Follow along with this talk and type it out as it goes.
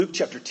Luke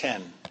chapter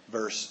 10,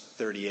 verse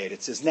 38.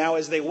 It says, "Now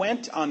as they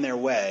went on their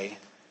way,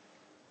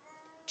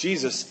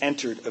 Jesus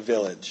entered a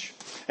village,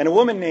 and a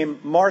woman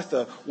named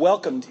Martha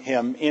welcomed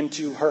him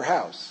into her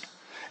house.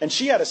 And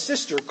she had a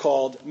sister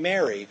called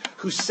Mary,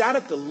 who sat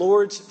at the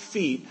Lord's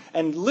feet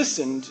and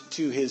listened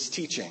to his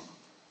teaching.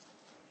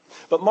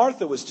 But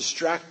Martha was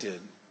distracted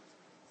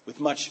with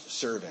much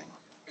serving.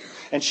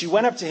 And she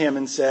went up to him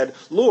and said,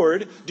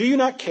 'Lord, do you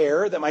not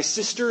care that my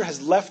sister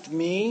has left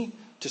me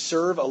to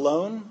serve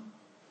alone?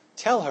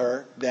 Tell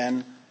her,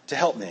 then, to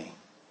help me.'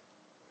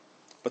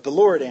 But the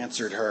Lord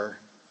answered her,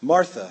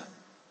 'Martha,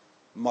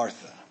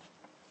 Martha,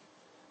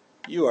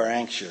 you are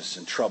anxious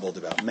and troubled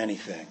about many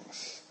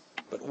things,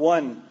 but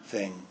one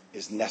thing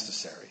is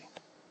necessary.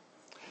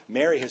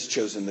 Mary has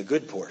chosen the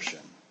good portion,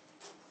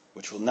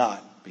 which will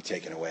not be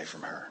taken away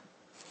from her.'"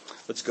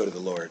 Let's go to the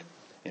Lord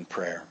in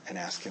prayer and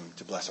ask him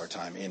to bless our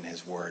time in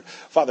his word.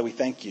 Father, we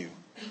thank you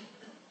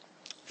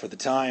for the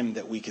time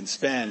that we can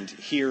spend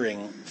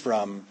hearing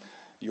from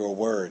your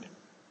word,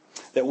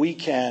 that we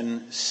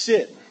can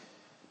sit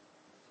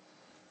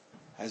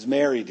as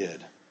Mary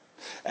did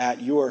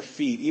at your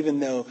feet, even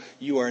though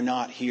you are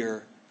not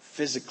here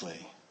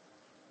physically.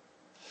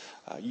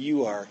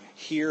 You are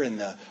here in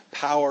the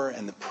power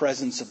and the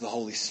presence of the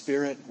Holy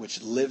Spirit,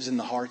 which lives in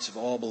the hearts of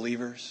all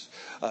believers.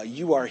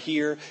 You are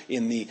here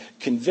in the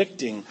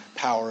convicting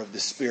power of the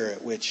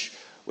Spirit, which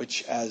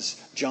as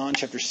John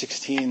chapter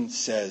 16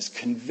 says,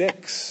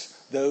 convicts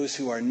those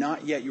who are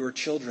not yet your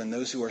children,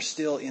 those who are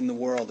still in the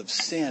world, of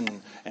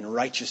sin and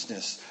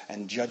righteousness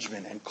and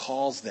judgment, and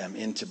calls them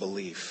into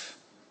belief.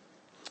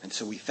 And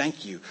so we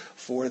thank you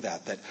for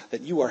that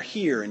you are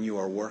here and you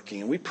are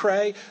working. And we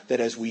pray that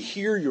as we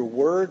hear your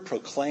word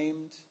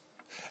proclaimed,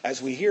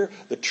 as we hear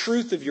the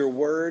truth of your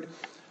word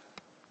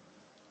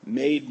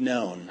made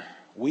known,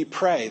 we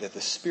pray that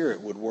the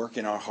Spirit would work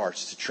in our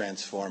hearts to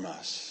transform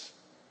us.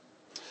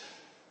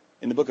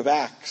 In the book of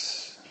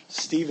Acts,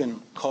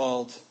 Stephen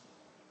called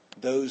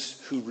those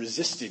who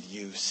resisted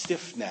you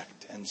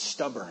stiff-necked and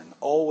stubborn,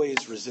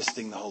 always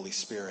resisting the Holy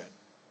Spirit.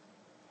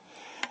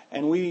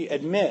 And we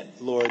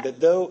admit, Lord, that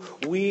though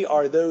we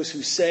are those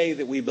who say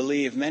that we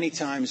believe, many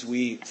times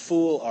we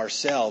fool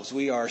ourselves.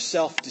 We are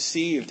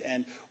self-deceived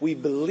and we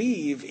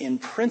believe in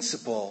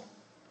principle,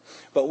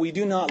 but we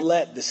do not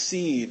let the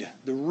seed,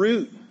 the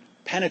root,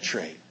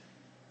 penetrate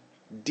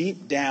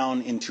deep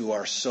down into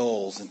our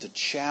souls and to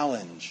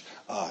challenge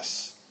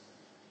us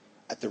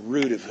at the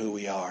root of who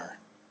we are.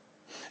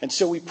 And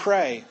so we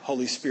pray,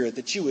 Holy Spirit,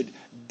 that you would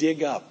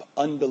dig up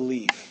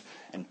unbelief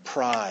and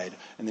pride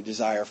and the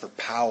desire for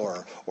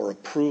power or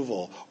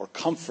approval or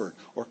comfort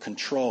or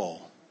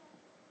control.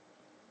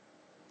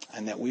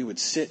 And that we would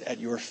sit at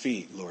your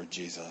feet, Lord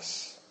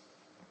Jesus,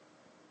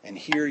 and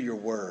hear your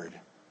word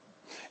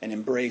and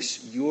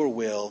embrace your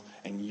will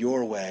and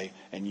your way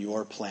and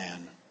your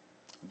plan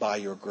by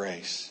your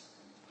grace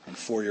and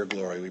for your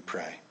glory, we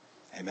pray.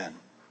 Amen.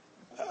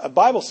 A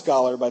Bible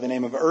scholar by the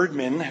name of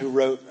Erdman, who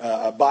wrote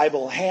a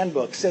Bible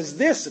handbook, says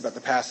this about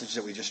the passage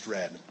that we just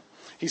read.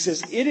 He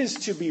says, "It is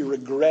to be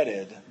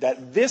regretted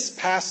that this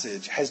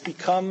passage has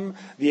become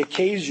the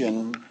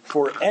occasion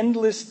for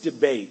endless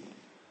debate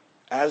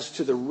as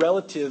to the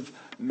relative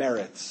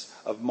merits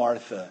of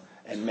Martha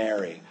and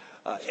Mary."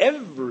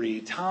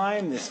 Every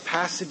time this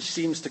passage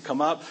seems to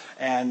come up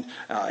and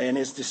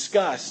is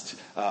discussed,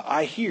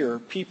 I hear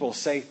people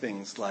say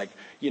things like,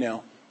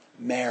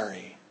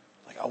 Mary.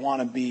 I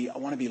want to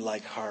be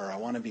like her. I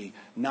want to be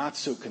not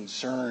so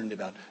concerned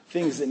about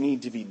things that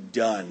need to be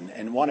done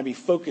and want to be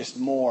focused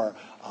more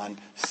on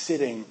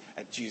sitting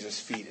at Jesus'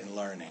 feet and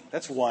learning.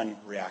 That's one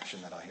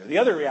reaction that I hear. The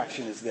other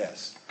reaction is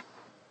this.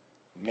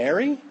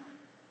 Mary,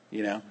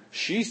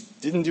 she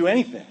didn't do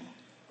anything.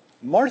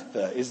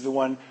 Martha is the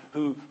one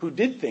who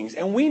did things.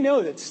 And we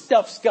know that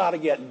stuff's got to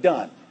get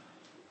done.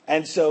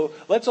 And so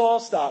let's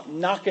all stop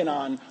knocking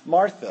on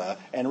Martha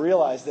and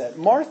realize that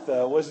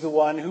Martha was the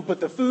one who put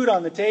the food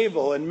on the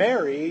table and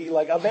Mary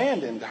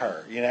abandoned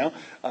her,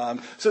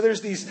 So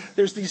there's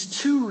these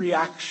two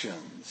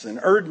reactions. And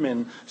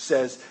Erdman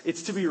says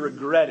it's to be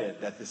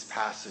regretted that this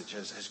passage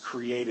has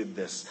created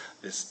this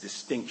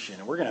distinction.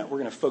 And we're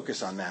gonna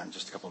focus on that in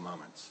just a couple of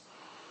moments.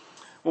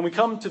 When we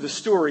come to the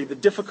story, the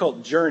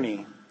difficult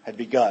journey had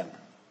begun.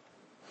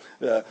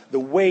 The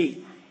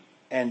weight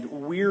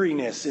and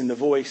weariness in the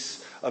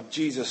voice of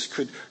Jesus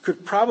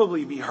could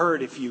probably be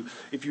heard if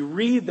you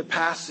read the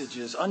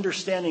passages,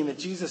 understanding that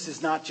Jesus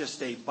is not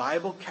just a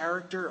Bible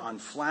character on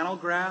flannel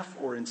graph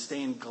or in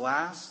stained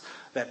glass,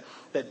 that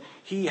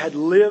he had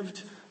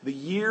lived the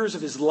years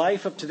of his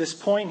life up to this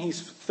point. He's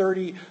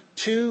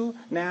 32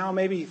 now,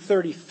 maybe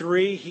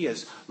 33. He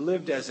has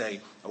lived as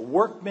a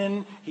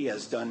workman. He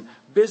has done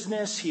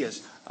business. He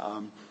has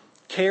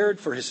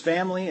cared for his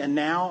family, and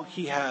now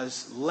he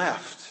has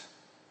left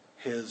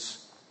his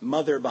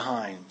mother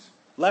behind,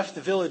 left the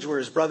village where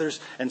his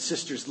brothers and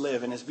sisters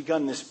live, and has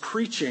begun this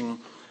preaching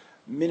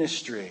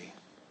ministry.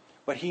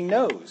 But he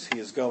knows he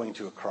is going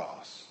to a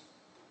cross,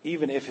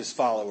 even if his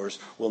followers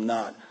will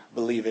not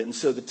believe it. And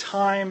so the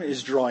time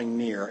is drawing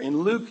near.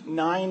 In Luke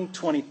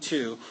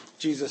 9:22,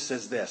 Jesus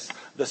says this,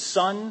 "The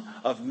Son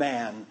of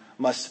Man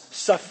must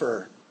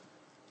suffer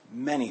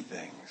many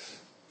things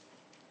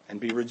and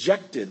be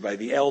rejected by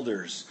the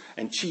elders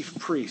and chief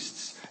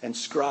priests and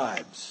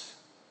scribes."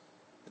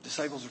 The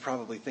disciples are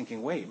probably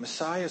thinking, wait,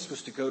 Messiah is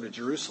supposed to go to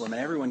Jerusalem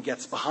and everyone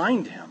gets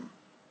behind him.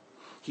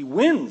 He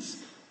wins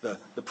the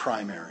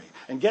primary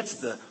and gets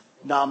the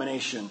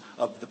nomination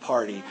of the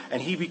party,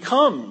 and he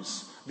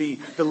becomes the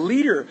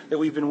leader that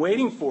we've been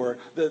waiting for,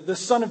 the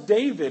son of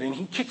David, and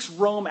he kicks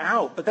Rome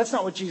out. But that's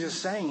not what Jesus is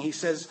saying. He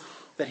says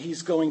that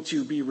he's going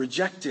to be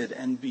rejected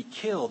and be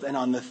killed, and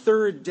on the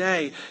third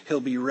day he'll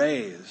be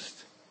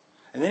raised.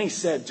 And then he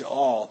said to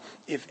all,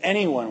 "If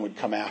anyone would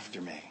come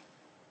after me,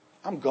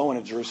 I'm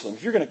going to Jerusalem.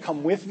 If you're going to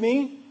come with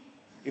me,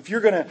 if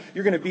you're going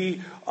to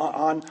be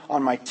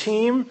on my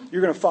team,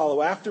 you're going to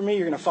follow after me,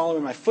 you're going to follow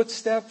in my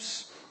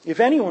footsteps. If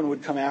anyone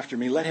would come after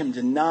me, let him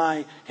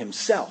deny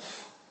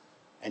himself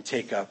and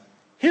take up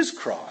his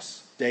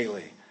cross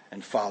daily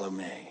and follow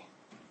me.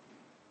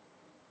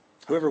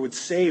 Whoever would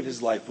save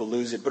his life will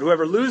lose it, but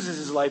whoever loses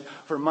his life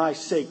for my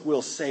sake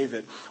will save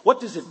it. What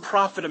does it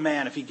profit a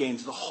man if he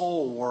gains the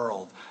whole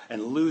world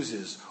and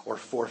loses or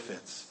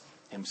forfeits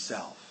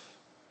himself?"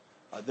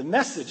 The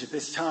message at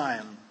this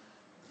time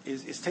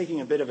is taking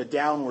a bit of a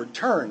downward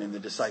turn in the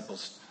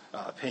disciples'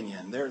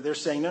 opinion. They're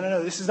saying,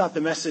 no, this is not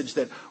the message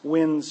that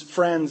wins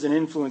friends and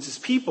influences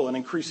people and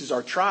increases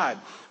our tribe.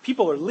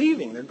 People are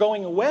leaving. They're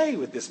going away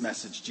with this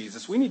message,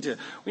 Jesus. We need to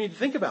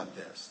think about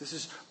this. This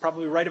is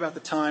probably right about the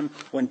time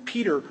when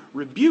Peter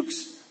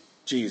rebukes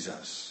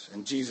Jesus.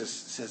 And Jesus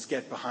says,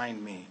 "Get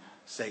behind me,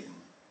 Satan."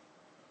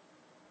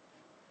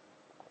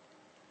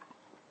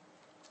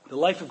 The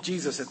life of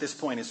Jesus at this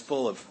point is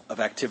full of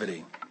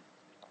activity.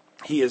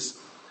 He is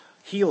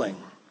healing,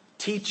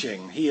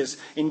 teaching. He is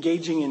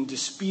engaging in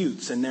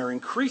disputes, and they're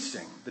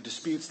increasing, the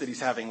disputes that he's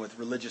having with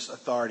religious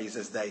authorities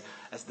as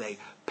they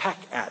peck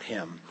at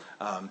him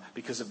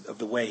because of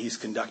the way he's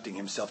conducting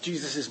himself.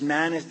 Jesus is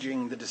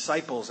managing the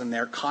disciples and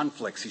their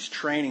conflicts. He's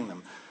training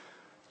them.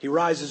 He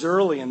rises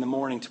early in the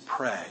morning to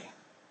pray.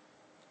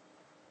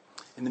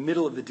 In the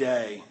middle of the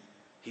day,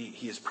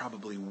 he is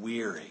probably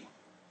weary.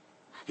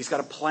 He's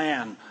got a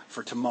plan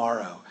for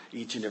tomorrow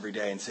each and every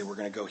day and say, we're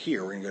going to go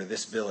here, we're going to go to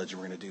this village,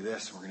 and we're going to do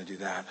this, and we're going to do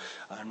that.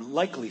 And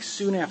likely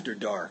soon after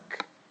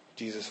dark,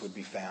 Jesus would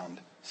be found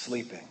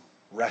sleeping,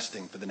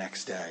 resting for the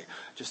next day.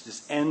 Just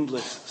this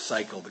endless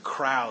cycle. The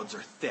crowds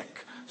are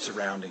thick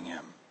surrounding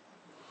him.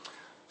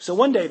 So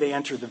one day they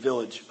enter the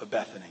village of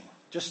Bethany,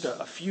 just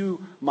a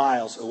few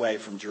miles away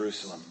from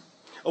Jerusalem.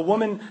 A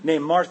woman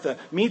named Martha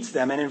meets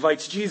them and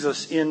invites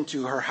Jesus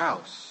into her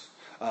house.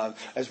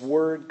 As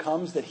word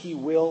comes that he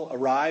will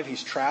arrive,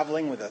 he's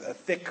traveling with a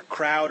thick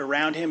crowd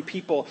around him,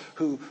 people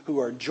who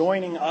are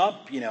joining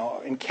up,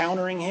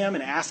 encountering him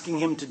and asking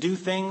him to do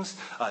things,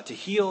 to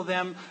heal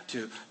them,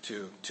 to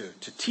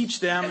teach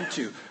them,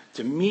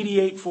 to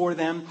mediate for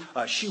them.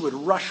 She would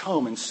rush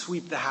home and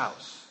sweep the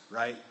house,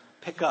 right?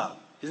 Pick up.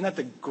 Isn't that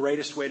the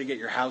greatest way to get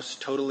your house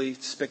totally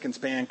spick and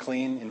span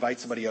clean? Invite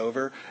somebody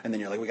over, and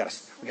then you're like, we got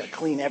to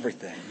clean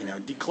everything,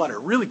 declutter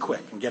really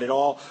quick and get it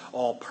all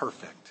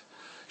perfect.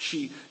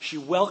 She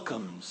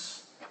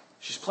welcomes.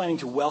 She's planning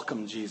to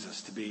welcome Jesus,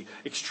 to be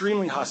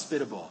extremely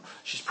hospitable.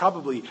 She's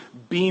probably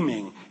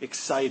beaming,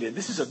 excited.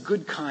 This is a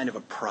good kind of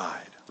a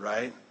pride,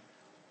 right?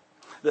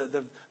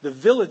 The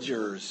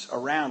villagers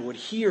around would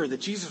hear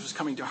that Jesus was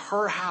coming to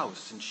her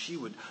house, and she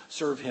would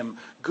serve him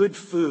good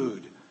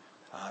food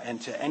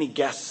and to any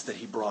guests that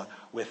he brought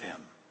with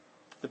him.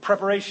 The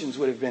preparations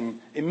would have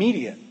been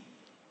immediate,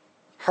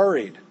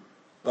 hurried,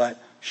 but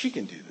she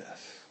can do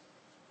this.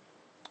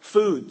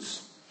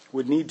 Foods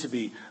would need to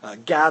be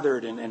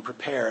gathered and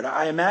prepared.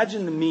 I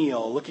imagine the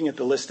meal, looking at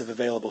the list of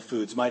available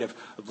foods, might have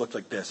looked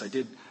like this. I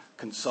did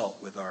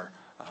consult with our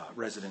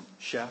resident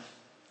chef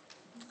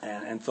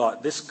and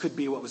thought this could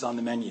be what was on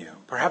the menu.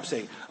 Perhaps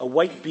a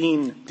white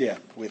bean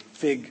dip with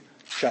fig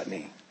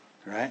chutney,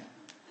 right?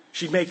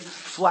 She'd make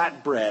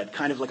flatbread,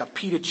 kind of like a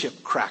pita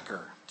chip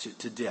cracker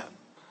to dip.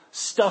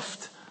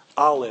 Stuffed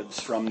olives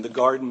from the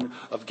Garden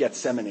of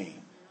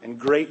Gethsemane and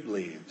grape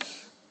leaves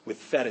with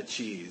feta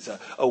cheese, a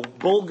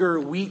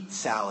bulgur wheat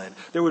salad.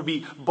 There would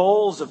be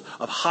bowls of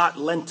hot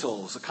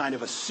lentils, a kind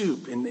of a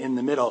soup in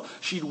the middle.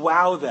 She'd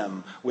wow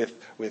them with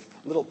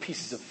little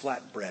pieces of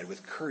flatbread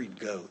with curried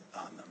goat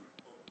on them.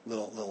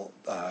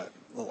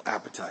 Little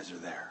appetizer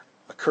there.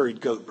 A curried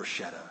goat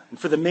bruschetta. And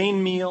for the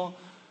main meal,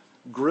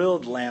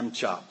 grilled lamb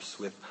chops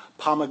with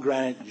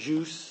pomegranate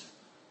juice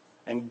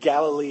and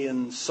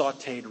Galilean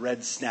sautéed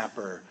red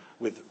snapper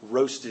with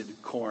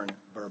roasted corn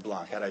beurre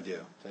blanc. How'd I do?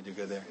 Did I do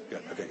good there?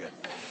 Good. Okay, good.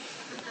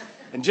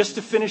 And just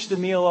to finish the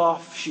meal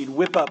off, she'd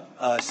whip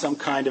up some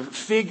kind of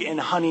fig and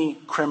honey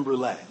creme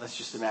brulee. Let's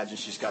just imagine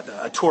she's got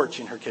a torch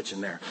in her kitchen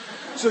there.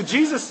 So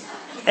Jesus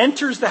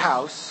enters the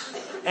house,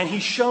 and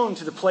he's shown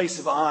to the place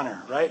of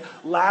honor, right?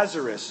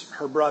 Lazarus,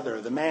 her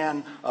brother, the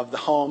man of the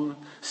home,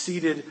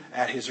 seated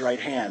at his right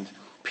hand.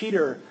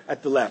 Peter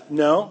at the left.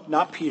 No,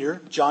 not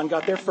Peter. John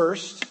got there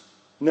first.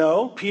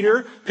 No,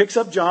 Peter picks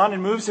up John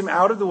and moves him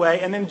out of the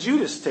way, and then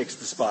Judas takes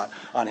the spot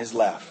on his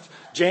left.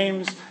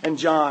 James and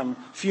John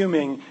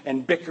fuming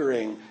and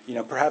bickering,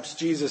 perhaps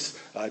Jesus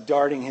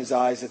darting his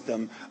eyes at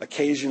them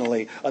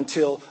occasionally,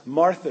 until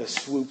Martha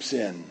swoops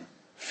in,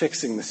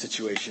 fixing the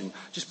situation,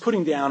 just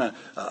putting down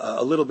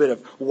a little bit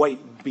of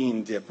white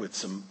bean dip with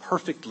some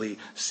perfectly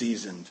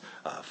seasoned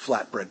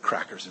flatbread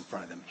crackers in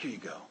front of them. Here you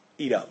go.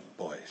 Eat up,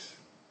 boys.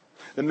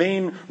 The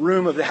main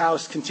room of the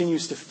house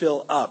continues to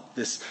fill up.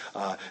 This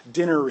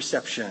dinner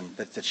reception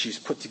that she's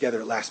put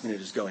together at last minute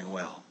is going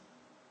well.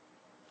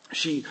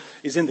 She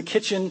is in the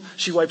kitchen.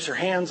 She wipes her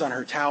hands on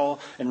her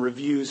towel and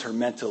reviews her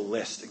mental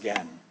list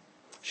again.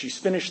 She's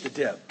finished the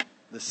dip.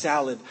 The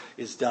salad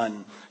is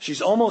done.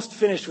 She's almost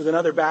finished with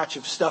another batch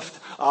of stuffed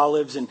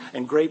olives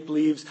and grape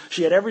leaves.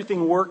 She had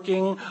everything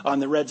working on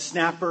the red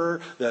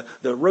snapper.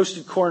 The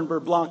roasted corn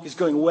beurre blanc is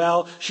going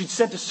well. She'd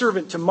sent a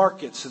servant to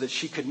market so that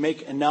she could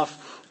make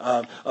enough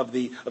of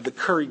the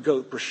curry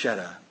goat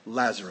bruschetta.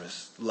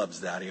 Lazarus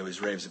loves that. He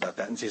always raves about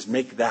that and says,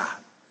 make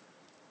that.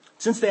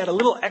 Since they had a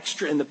little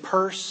extra in the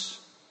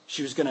purse,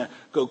 she was going to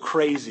go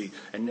crazy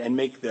and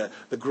make the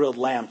grilled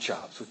lamb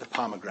chops with the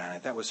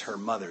pomegranate. That was her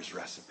mother's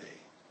recipe.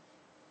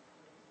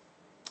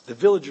 The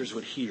villagers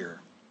would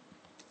hear.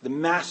 The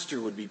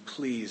master would be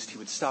pleased. He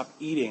would stop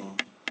eating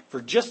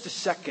for just a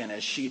second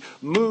as she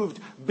moved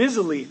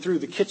busily through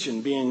the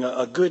kitchen, being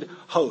a good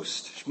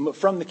host,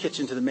 from the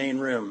kitchen to the main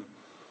room.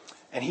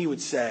 And he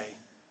would say,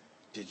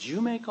 did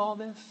you make all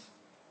this?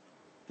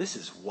 This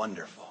is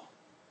wonderful.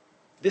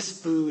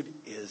 This food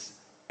is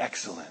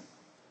excellent.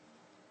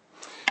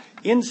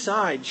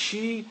 Inside,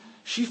 she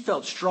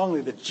felt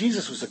strongly that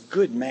Jesus was a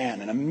good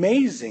man, an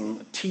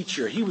amazing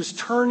teacher. He was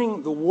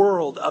turning the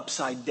world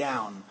upside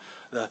down.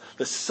 The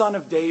Son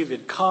of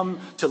David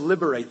come to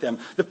liberate them.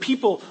 The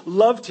people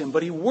loved him,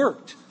 but he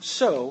worked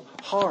so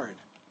hard.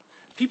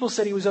 People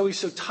said he was always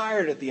so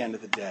tired at the end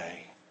of the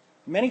day.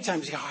 Many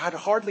times he had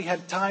hardly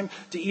had time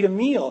to eat a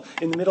meal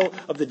in the middle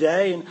of the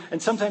day,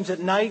 and sometimes at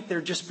night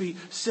there'd just be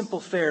simple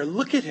fare.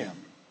 Look at him.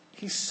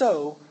 He's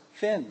so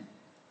thin.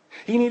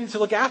 He needed to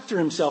look after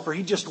himself or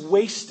he'd just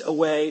waste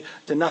away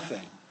to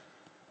nothing.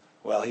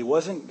 Well, he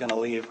wasn't going to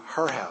leave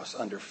her house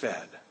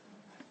underfed.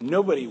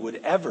 Nobody would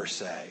ever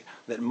say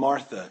that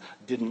Martha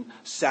didn't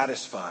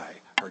satisfy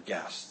her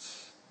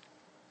guests.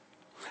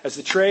 As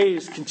the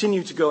trays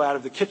continue to go out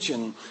of the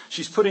kitchen,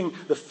 she's putting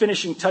the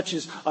finishing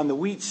touches on the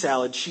wheat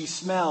salad. She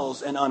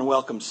smells an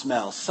unwelcome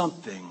smell.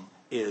 Something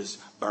is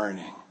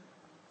burning.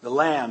 The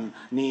lamb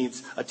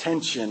needs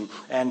attention,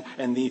 and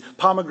the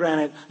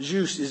pomegranate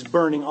juice is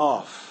burning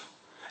off.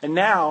 And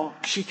now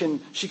she can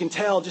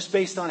tell, just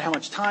based on how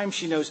much time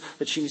she knows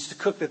that she needs to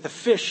cook, that the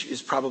fish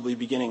is probably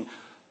beginning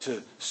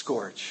to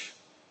scorch.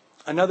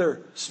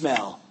 Another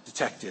smell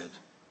detected,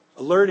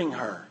 alerting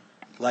her,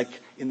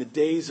 like in the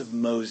days of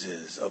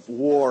Moses, of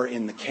war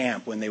in the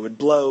camp, when they would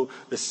blow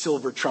the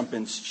silver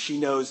trumpets. She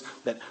knows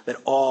that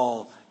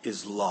all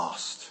is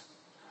lost.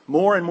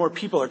 More and more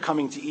people are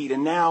coming to eat.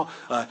 And now,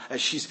 as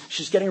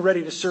she's getting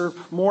ready to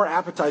serve more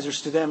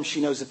appetizers to them,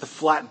 she knows that the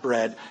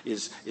flatbread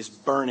is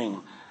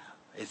burning.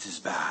 It is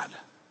bad.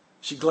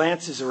 She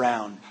glances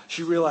around.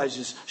 She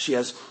realizes she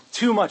has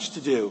too much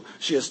to do.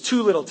 She has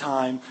too little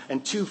time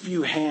and too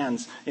few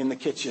hands in the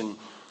kitchen.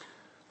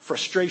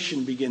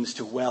 Frustration begins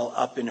to well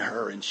up in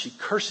her, and she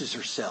curses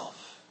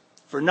herself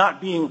for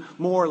not being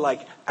more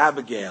like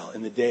Abigail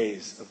in the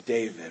days of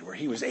David, where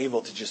she was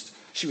able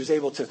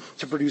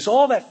to produce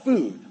all that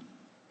food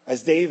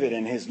as David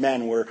and his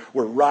men were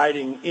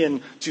riding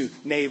into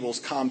Nabal's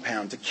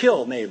compound to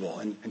kill Nabal.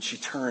 And she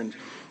turned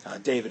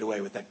David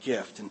away with that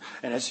gift. And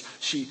as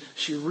she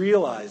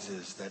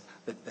realizes that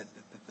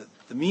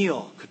the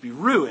meal could be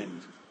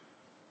ruined,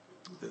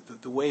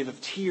 the wave of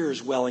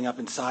tears welling up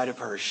inside of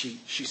her, she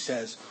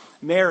says,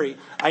 Mary,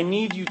 I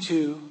need you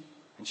to,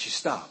 and she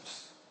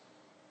stops.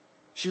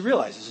 She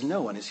realizes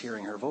no one is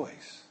hearing her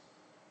voice.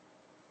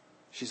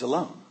 She's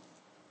alone.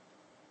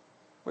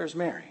 Where's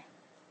Mary?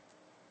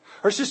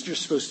 Her sister's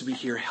supposed to be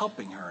here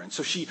helping her. And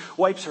so she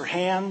wipes her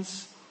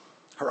hands,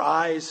 her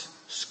eyes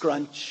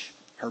scrunch,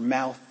 her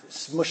mouth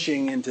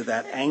smushing into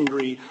that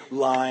angry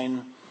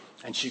line,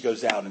 and she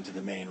goes out into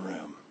the main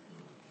room.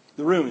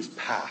 The room is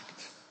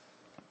packed.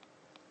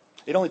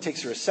 It only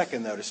takes her a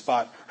second, though, to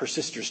spot her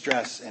sister's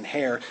dress and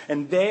hair.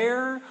 And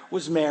there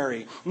was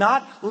Mary,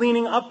 not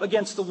leaning up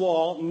against the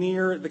wall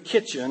near the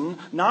kitchen,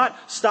 not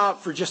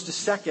stopped for just a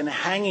second,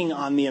 hanging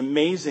on the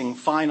amazing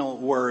final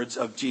words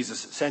of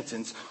Jesus'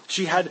 sentence.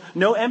 She had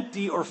no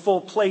empty or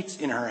full plates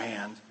in her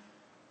hand.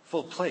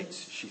 Full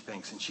plates, she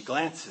thinks, and she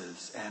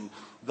glances, and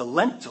the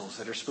lentils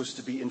that are supposed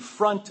to be in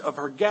front of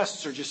her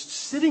guests are just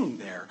sitting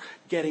there,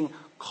 getting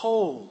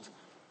cold.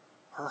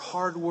 Her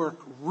hard work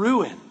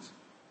ruined.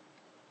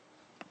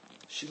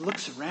 She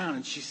looks around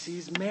and she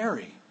sees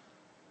Mary.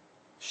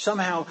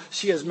 Somehow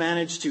she has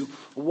managed to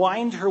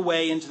wind her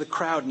way into the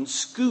crowd and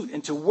scoot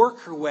and to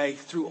work her way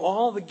through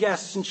all the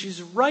guests. And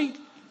she's right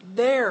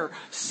there,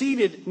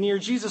 seated near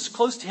Jesus,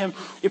 close to him.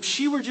 If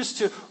she were just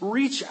to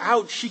reach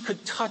out, she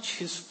could touch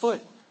his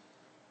foot.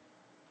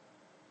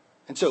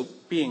 And so,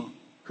 being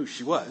who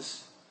she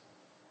was,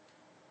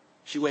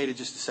 she waited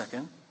just a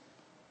second.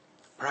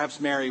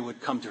 Perhaps Mary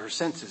would come to her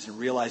senses and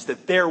realize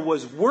that there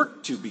was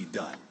work to be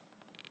done.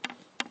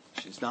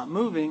 She's not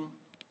moving.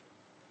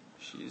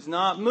 She's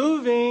not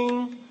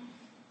moving.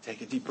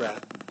 Take a deep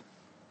breath.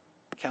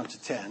 Count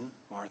to 10,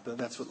 Martha.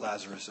 That's what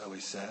Lazarus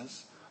always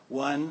says.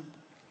 1,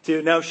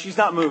 2. No, she's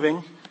not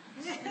moving.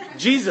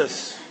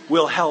 Jesus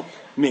will help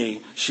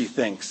me, she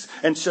thinks.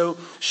 And so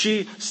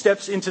she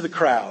steps into the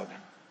crowd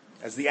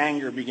as the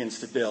anger begins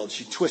to build.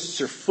 She twists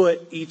her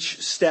foot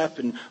each step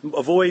and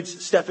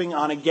avoids stepping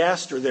on a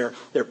guest or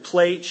their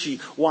plate. She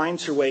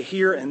winds her way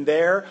here and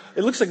there.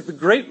 It looks like the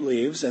grape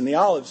leaves and the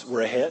olives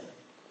were a hit.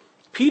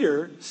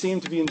 Peter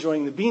seemed to be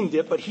enjoying the bean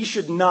dip, but he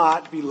should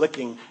not be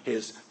licking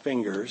his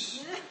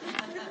fingers.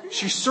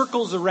 She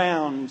circles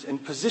around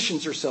and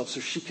positions herself so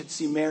she could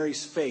see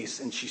Mary's face,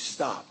 and she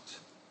stopped.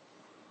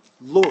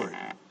 Lord,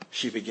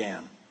 she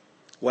began,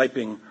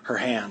 wiping her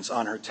hands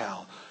on her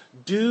towel.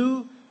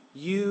 Do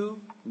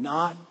you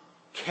not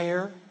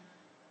care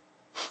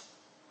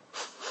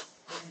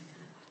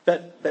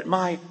that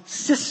my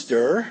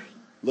sister,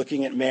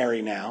 looking at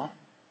Mary now,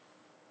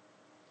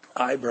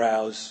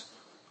 eyebrows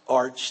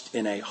arched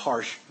in a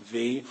harsh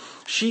V,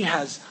 she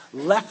has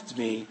left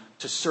me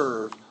to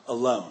serve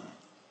alone.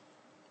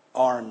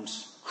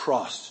 Arms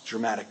crossed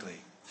dramatically,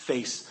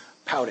 face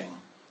pouting.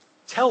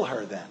 Tell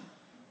her then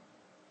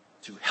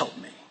to help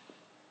me.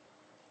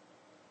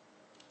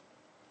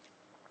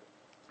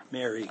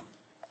 Mary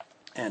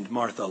and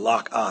Martha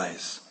lock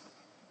eyes.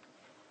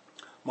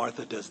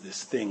 Martha does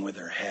this thing with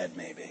her head,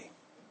 maybe.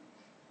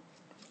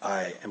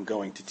 I am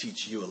going to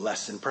teach you a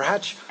lesson.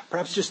 Perhaps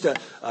just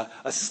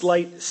a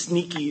slight,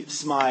 sneaky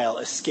smile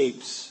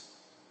escapes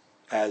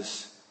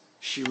as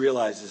she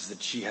realizes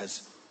that she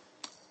has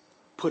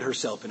put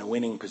herself in a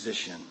winning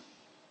position.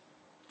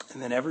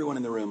 And then everyone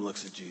in the room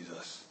looks at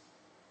Jesus.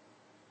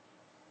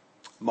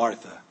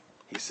 Martha,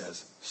 he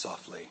says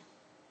softly.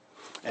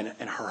 And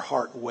her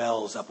heart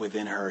wells up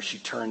within her. She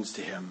turns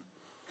to him.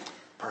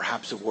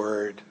 Perhaps a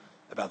word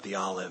about the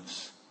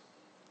olives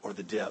or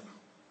the dip.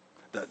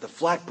 The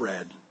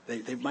flatbread,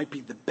 they might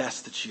be the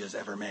best that she has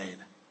ever made.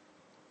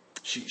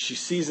 She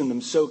seasoned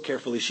them so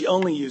carefully. She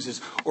only uses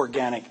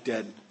organic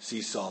dead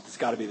sea salt. It's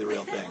got to be the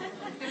real thing.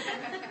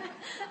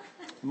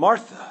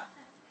 Martha,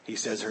 he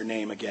says her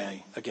name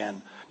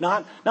again.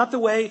 Not the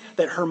way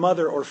that her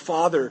mother or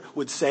father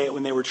would say it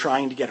when they were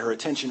trying to get her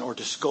attention or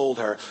to scold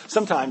her.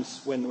 Sometimes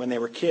when they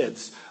were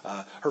kids,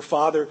 her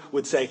father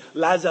would say,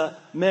 Laza,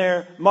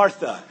 Mer,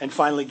 Martha, and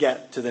finally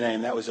get to the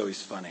name. That was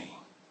always funny.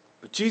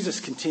 But Jesus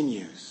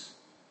continues,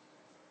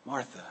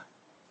 Martha,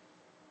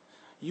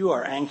 you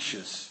are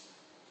anxious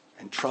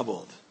and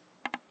troubled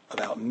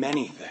about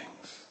many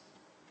things.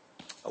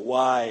 A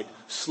wide,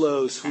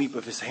 slow sweep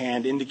of his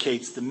hand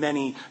indicates the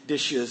many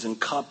dishes and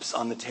cups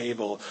on the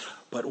table.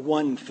 But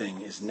one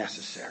thing is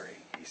necessary,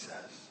 he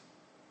says.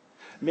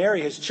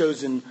 Mary has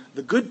chosen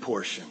the good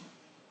portion,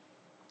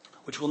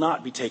 which will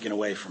not be taken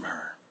away from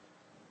her.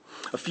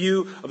 A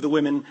few of the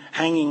women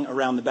hanging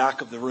around the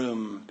back of the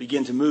room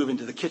begin to move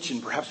into the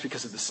kitchen, perhaps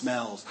because of the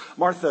smells.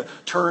 Martha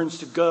turns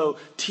to go,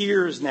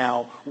 tears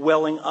now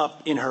welling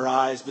up in her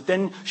eyes. But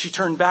then she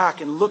turned back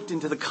and looked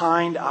into the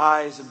kind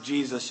eyes of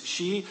Jesus.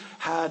 She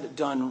had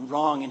done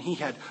wrong and he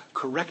had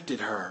corrected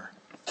her.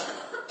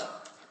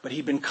 But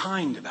he'd been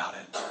kind about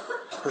it.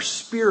 Her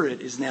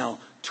spirit is now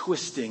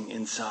twisting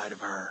inside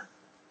of her.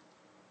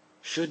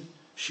 Should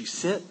she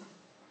sit?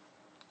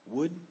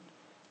 Would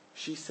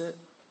she sit?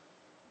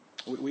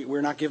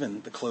 We're not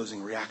given the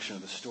closing reaction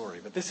of the story,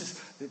 but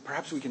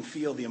perhaps we can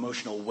feel the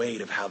emotional weight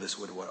of how this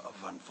would have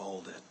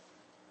unfolded.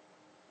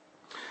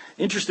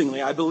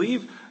 Interestingly, I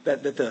believe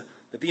that the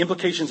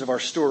implications of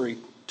our story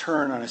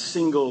turn on a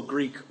single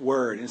Greek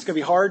word. And it's going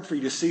to be hard for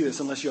you to see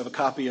this unless you have a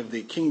copy of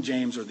the King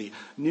James or the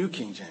New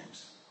King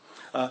James.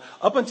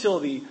 Up until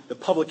the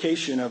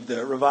publication of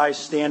the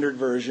Revised Standard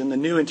Version, the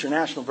New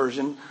International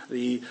Version,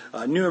 the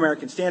New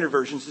American Standard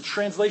Versions, the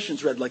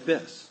translations read like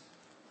this.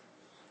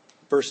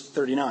 Verse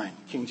 39,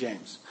 King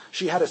James.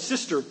 She had a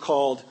sister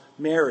called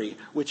Mary,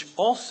 which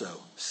also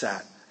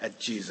sat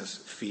at Jesus'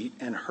 feet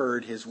and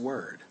heard his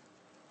word.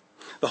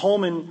 The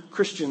Holman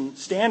Christian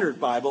Standard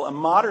Bible, a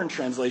modern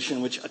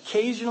translation, which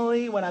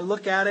occasionally when I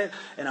look at it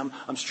and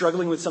I'm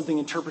struggling with something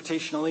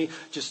interpretationally,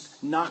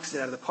 just knocks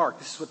it out of the park.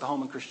 This is what the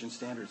Holman Christian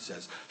Standard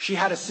says. She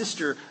had a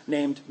sister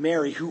named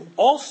Mary who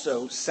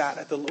also sat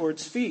at the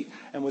Lord's feet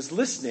and was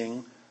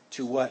listening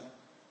to what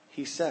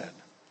he said.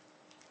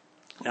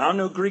 Now, I'm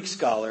no Greek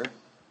scholar,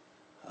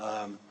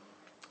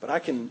 but I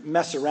can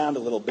mess around a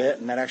little bit,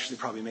 and that actually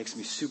probably makes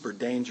me super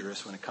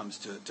dangerous when it comes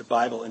to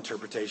Bible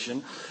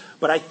interpretation.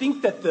 But I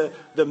think that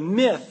the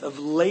myth of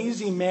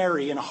lazy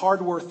Mary and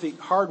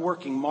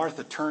hardworking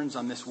Martha turns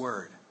on this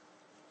word.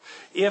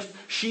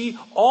 If she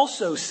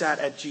also sat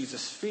at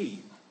Jesus'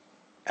 feet,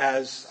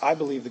 as I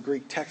believe the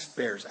Greek text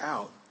bears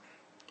out,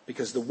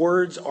 because the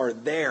words are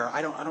there.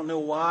 I don't know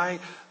why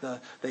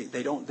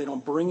they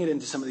don't bring it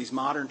into some of these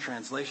modern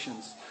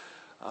translations.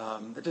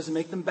 That doesn't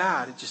make them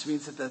bad. It just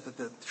means that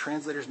the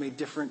translators made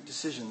different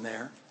decision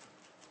there.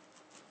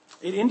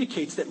 It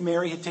indicates that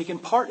Mary had taken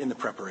part in the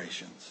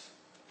preparations.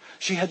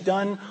 She had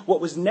done what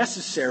was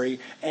necessary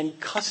and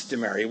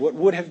customary, what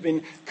would have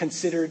been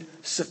considered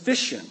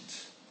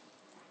sufficient.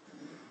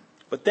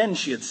 But then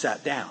she had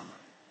sat down.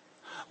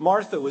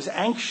 Martha was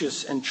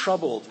anxious and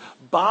troubled,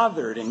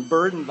 bothered and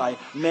burdened by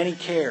many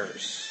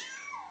cares.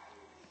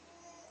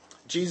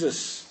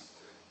 Jesus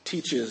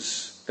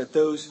teaches that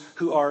those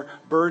who are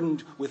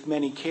burdened with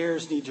many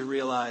cares need to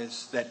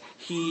realize that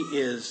he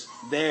is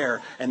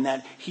there, and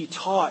that he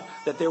taught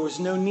that there was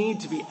no need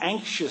to be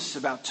anxious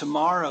about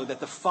tomorrow, that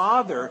the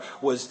Father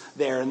was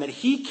there and that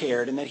he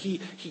cared, and that he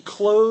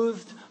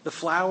clothed the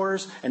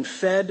flowers and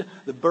fed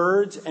the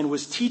birds and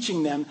was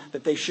teaching them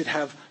that they should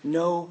have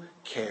no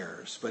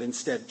cares, but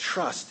instead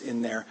trust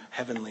in their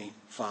heavenly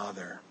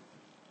Father.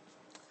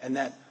 And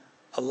that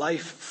a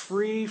life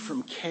free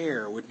from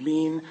care would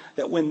mean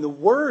that when the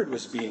word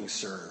was being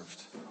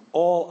served,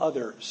 all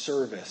other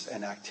service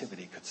and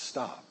activity could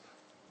stop.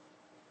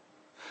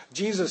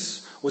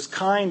 Jesus was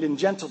kind and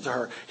gentle to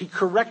her. He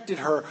corrected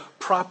her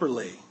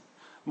properly.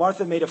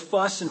 Martha made a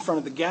fuss in front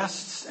of the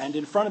guests, and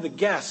in front of the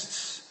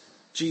guests,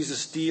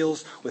 Jesus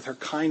deals with her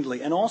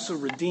kindly and also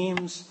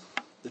redeems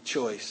the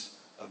choice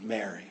of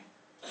Mary.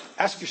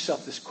 Ask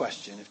yourself this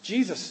question. If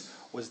Jesus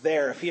was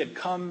there, if he had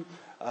come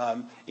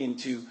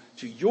into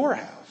your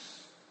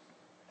house,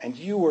 and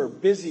you were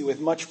busy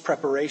with much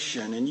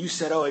preparation, and you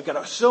said, I've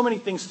got so many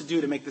things to do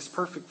to make this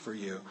perfect for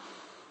you,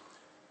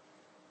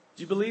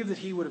 do you believe that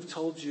he would have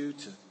told you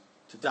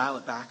to dial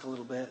it back a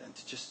little bit and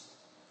to just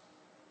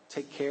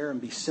take care and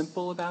be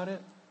simple about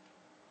it?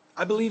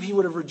 I believe he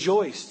would have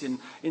rejoiced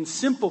in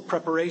simple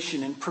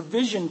preparation and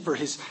provision for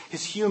his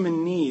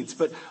human needs.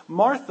 But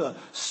Martha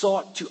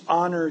sought to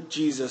honor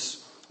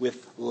Jesus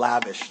with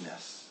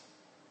lavishness.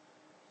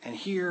 And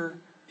here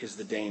is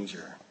the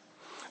danger.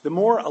 The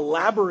more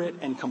elaborate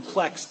and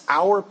complex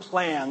our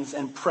plans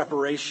and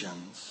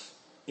preparations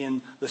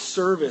in the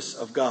service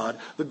of God,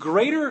 the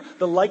greater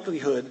the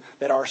likelihood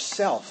that our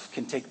self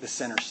can take the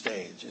center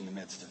stage in the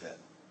midst of it.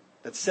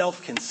 That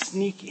self can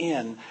sneak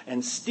in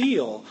and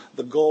steal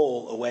the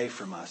goal away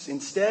from us.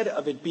 Instead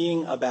of it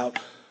being about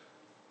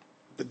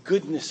the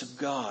goodness of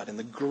God and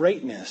the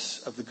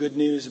greatness of the good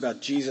news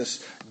about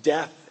Jesus'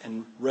 death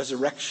and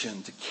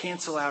resurrection to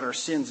cancel out our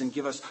sins and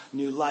give us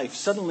new life,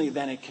 suddenly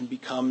then it can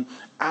become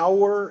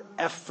our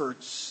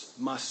efforts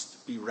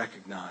must be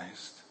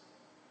recognized.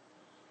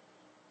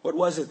 What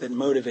was it that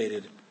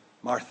motivated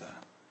Martha?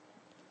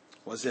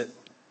 Was it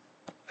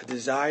a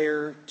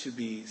desire to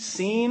be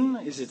seen?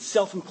 Is it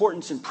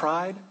self-importance and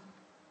pride?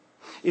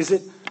 Is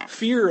it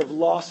fear of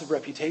loss of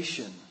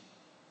reputation?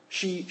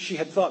 She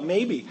had thought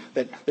maybe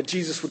that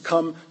Jesus would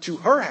come to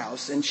her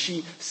house, and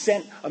she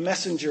sent a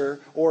messenger,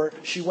 or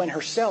she went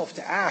herself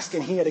to ask,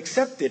 and he had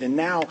accepted, and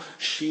now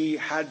she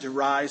had to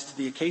rise to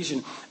the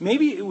occasion.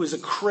 Maybe it was a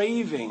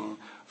craving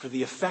for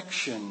the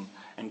affection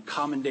and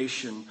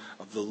commendation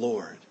of the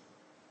Lord,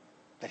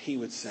 that he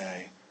would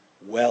say,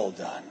 well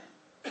done.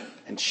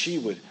 And she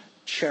would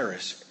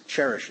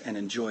cherish and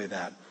enjoy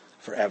that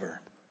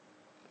forever.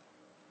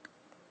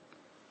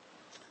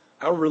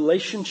 Our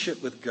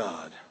relationship with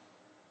God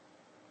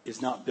is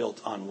not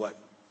built on what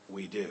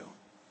we do,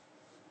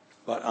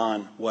 but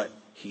on what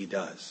he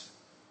does.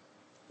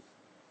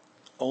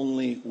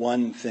 Only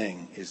one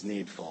thing is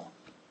needful,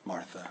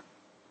 Martha.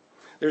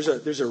 There's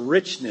a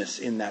richness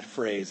in that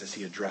phrase as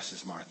he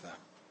addresses Martha.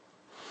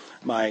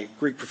 My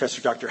Greek professor,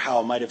 Dr.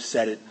 Howell, might have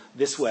said it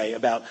this way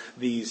about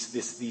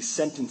these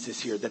sentences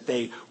here, that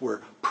they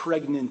were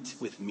pregnant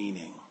with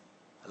meaning.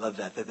 I love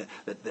that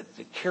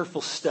the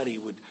careful study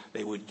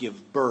would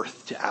give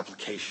birth to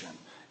application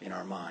in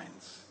our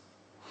minds.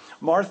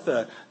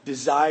 Martha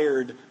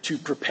desired to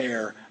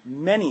prepare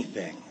many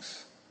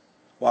things,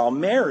 while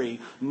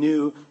Mary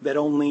knew that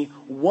only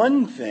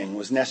one thing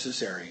was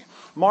necessary.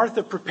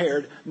 Martha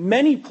prepared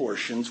many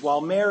portions,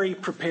 while Mary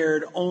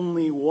prepared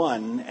only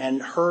one,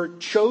 and her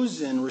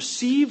chosen,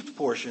 received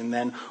portion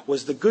then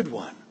was the good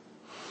one.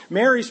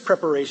 Mary's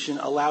preparation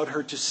allowed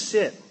her to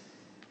sit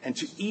and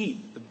to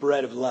eat the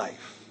bread of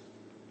life,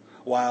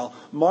 while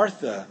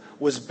Martha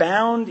was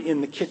bound in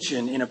the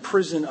kitchen in a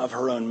prison of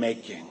her own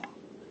making.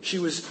 She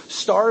was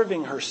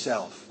starving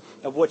herself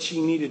of what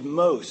she needed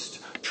most,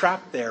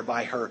 trapped there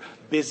by her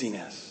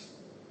busyness.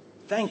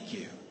 Thank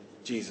you,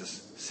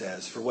 Jesus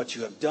says, for what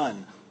you have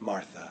done,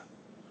 Martha,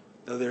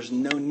 though there's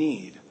no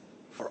need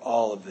for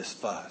all of this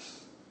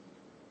fuss.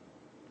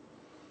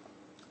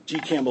 G.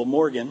 Campbell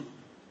Morgan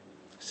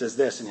says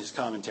this in his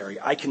commentary: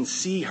 I can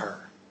see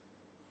her.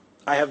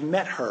 I have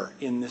met her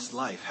in this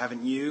life,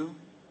 haven't you?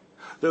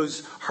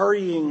 Those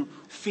hurrying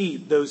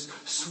feet, those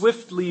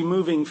swiftly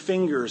moving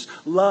fingers,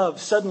 love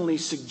suddenly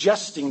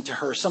suggesting to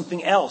her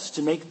something else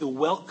to make the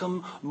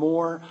welcome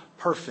more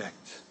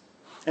perfect.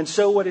 And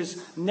so what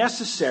is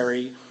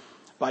necessary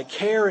by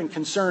care and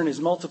concern is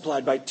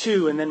multiplied by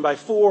 2, and then by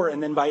 4,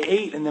 and then by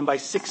 8, and then by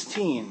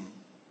 16.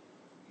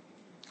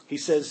 He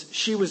says,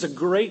 she was a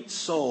great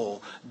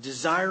soul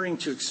desiring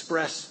to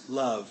express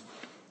love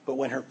But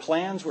when her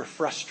plans were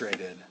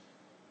frustrated,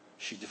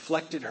 she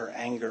deflected her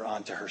anger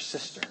onto her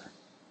sister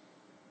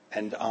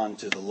and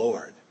onto the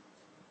Lord.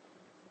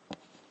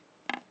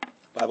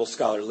 Bible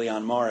scholar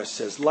Leon Morris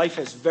says, life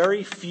has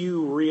very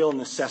few real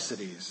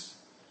necessities.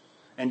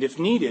 And if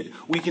needed,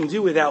 we can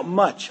do without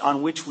much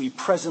on which we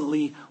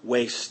presently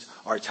waste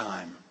our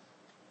time.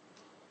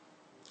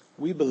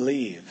 We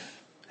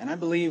believe, and I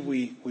believe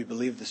we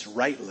believe this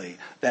rightly,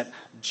 that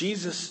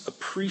Jesus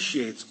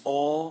appreciates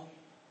all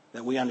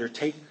that we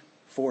undertake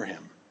for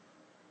him.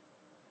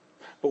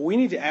 But we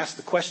need to ask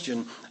the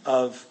question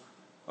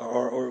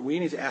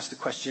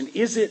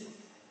is it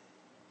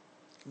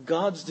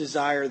God's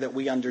desire that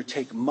we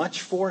undertake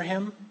much for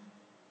him,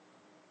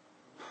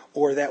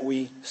 or that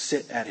we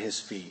sit at his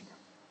feet?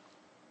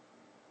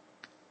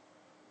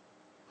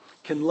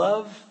 Can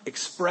love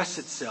express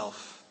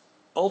itself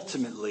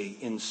ultimately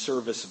in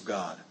service of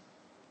God?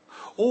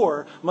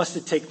 Or must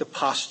it take the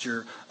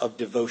posture of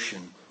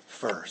devotion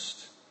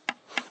first?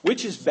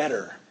 Which is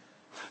better?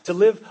 To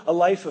live a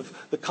life of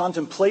the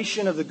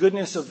contemplation of the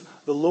goodness of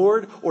the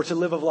Lord, or to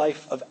live a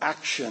life of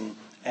action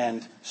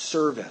and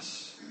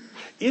service?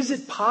 Is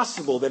it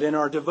possible that in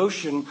our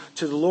devotion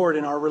to the Lord,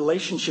 in our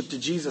relationship to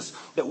Jesus,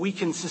 that we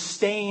can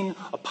sustain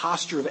a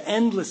posture of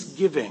endless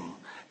giving,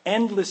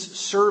 endless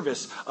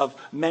service of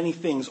many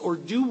things? Or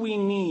do we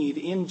need,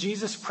 in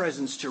Jesus'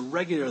 presence, to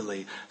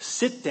regularly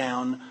sit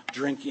down,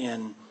 drink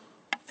in,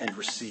 and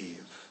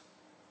receive?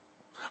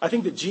 I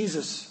think that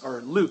Jesus,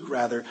 or Luke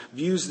rather,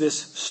 views this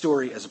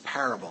story as a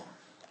parable.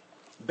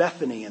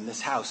 Bethany in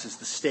this house is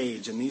the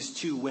stage, and these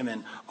two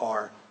women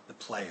are the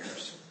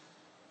players.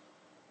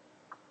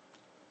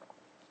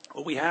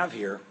 What we have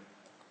here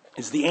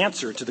is the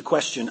answer to the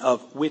question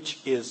of which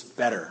is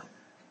better.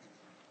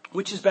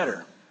 Which is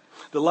better?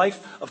 The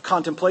life of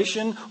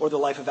contemplation or the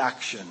life of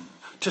action?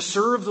 To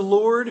serve the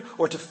Lord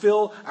or to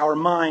fill our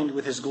mind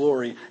with his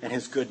glory and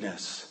his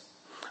goodness?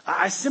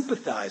 I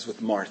sympathize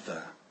with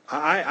Martha.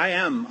 I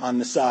am on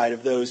the side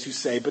of those who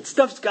say, but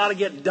stuff's got to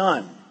get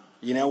done.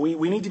 You know,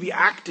 we need to be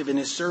active in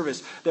his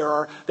service.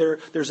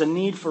 There's a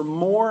need for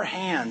more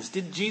hands.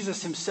 Did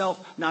Jesus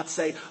himself not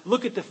say,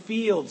 look at the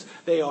fields.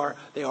 They are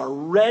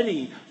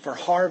ready for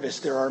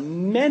harvest. There are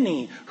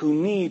many who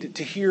need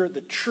to hear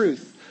the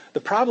truth. The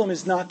problem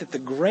is not that the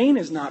grain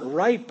is not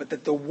ripe, but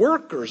that the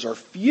workers are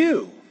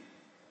few.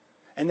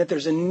 And that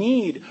there's a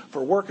need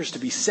for workers to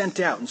be sent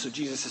out. And so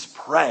Jesus says,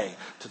 pray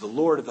to the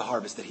Lord of the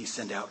harvest that he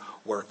send out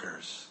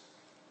workers.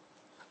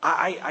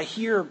 I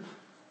hear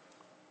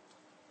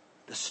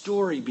the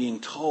story being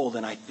told,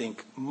 and I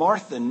think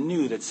Martha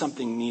knew that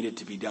something needed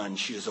to be done.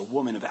 She is a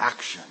woman of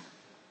action,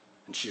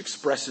 and she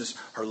expresses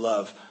her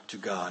love to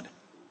God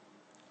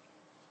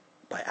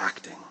by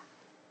acting.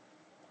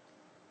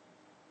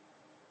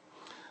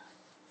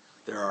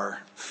 There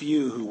are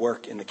few who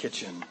work in the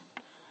kitchen,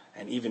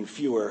 and even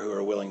fewer who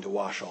are willing to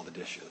wash all the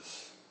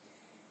dishes.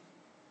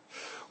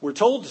 We're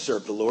told to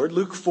serve the Lord.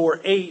 Luke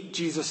 4:8,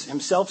 Jesus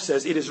himself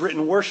says, it is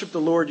written, worship the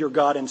Lord your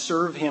God and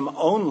serve him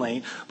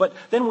only. But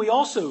then we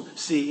also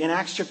see in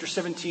Acts chapter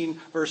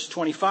 17, verse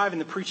 25, in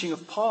the preaching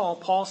of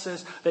Paul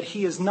says that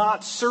he is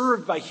not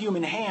served by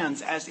human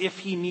hands as if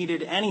he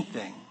needed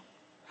anything.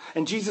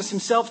 And Jesus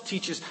himself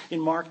teaches in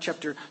Mark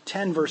chapter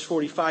 10, verse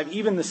 45,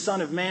 even the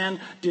Son of Man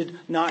did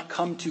not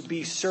come to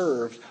be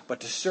served, but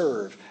to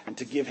serve and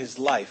to give his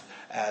life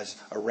as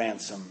a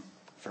ransom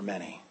for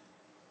many.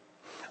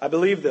 I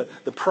believe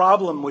the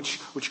problem which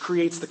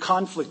creates the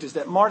conflict is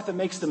that Martha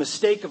makes the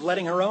mistake of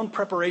letting her own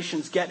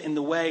preparations get in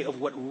the way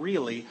of what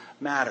really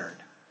mattered.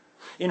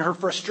 In her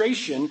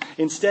frustration,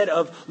 instead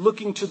of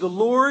looking to the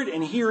Lord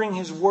and hearing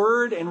his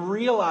word and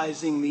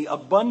realizing the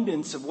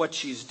abundance of what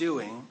she's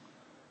doing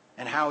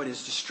and how it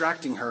is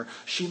distracting her,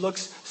 she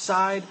looks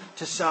side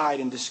to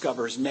side and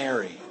discovers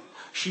Mary.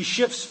 She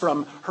shifts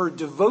from her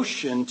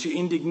devotion to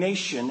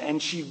indignation, and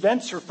she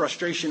vents her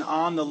frustration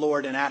on the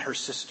Lord and at her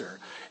sister,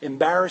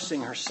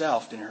 embarrassing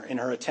herself in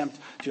her attempt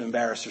to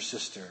embarrass her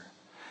sister,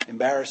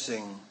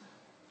 embarrassing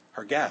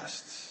her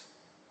guests,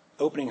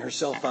 opening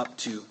herself up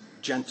to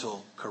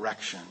gentle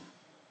correction.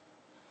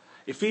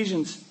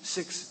 Ephesians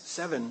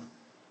 6:7,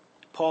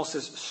 Paul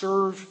says,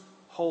 serve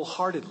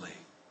wholeheartedly,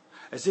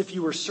 as if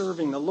you were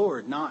serving the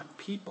Lord, not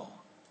people.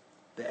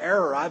 The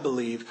error, I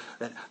believe,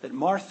 that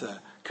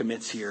Martha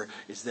commits here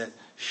is that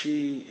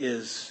she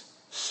is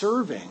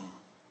serving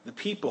the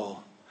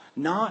people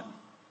not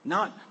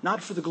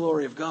for the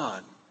glory of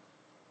God,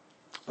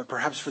 but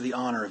perhaps for the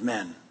honor of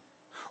men,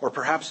 or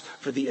perhaps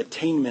for the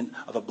attainment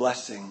of a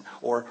blessing,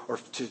 or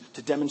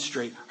to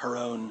demonstrate her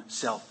own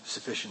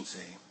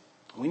self-sufficiency.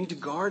 We need to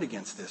guard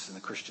against this in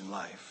the Christian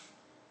life,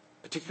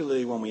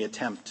 particularly when we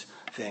attempt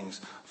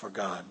things for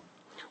God.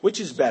 Which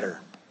is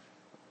better,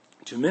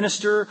 to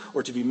minister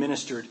or to be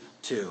ministered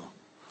to?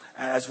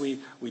 As we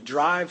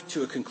drive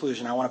to a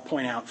conclusion, I want to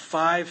point out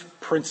 5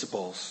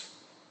 principles,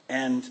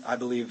 and I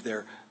believe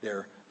they're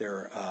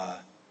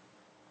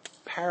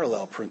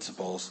parallel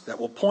principles that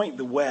will point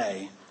the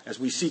way as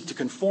we seek to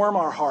conform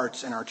our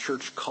hearts and our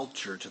church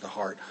culture to the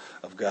heart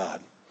of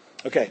God.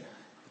 Okay,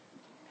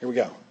 here we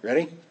go.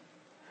 Ready?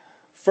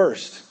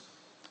 First,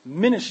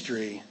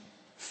 ministry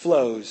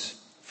flows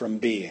from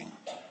being.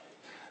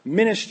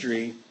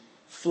 Ministry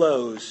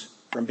flows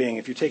from being.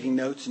 If you're taking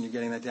notes and you're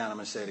getting that down, I'm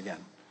going to say it again.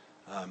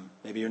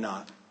 Maybe you're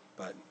not,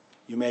 but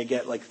you may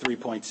get like 3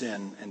 points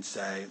in and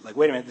say, like,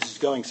 wait a minute, this is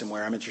going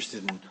somewhere. I'm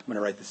interested in, I'm going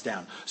to write this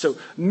down. So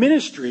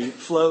ministry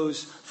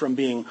flows from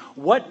being.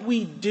 What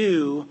we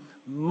do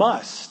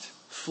must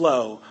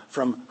flow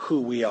from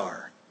who we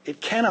are. It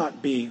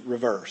cannot be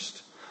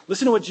reversed.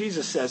 Listen to what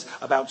Jesus says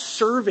about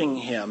serving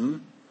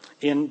him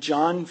in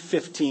John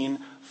 15:5.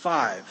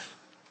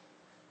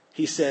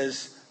 He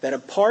says that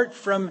apart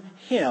from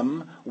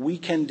him, we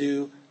can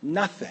do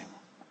nothing.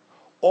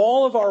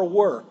 All of our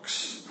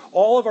works,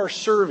 all of our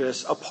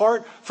service,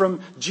 apart from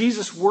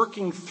Jesus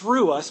working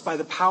through us by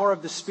the power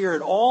of the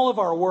Spirit, all of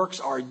our works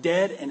are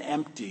dead and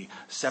empty,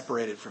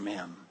 separated from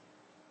him.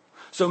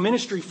 So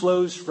ministry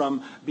flows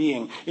from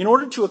being. In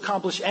order to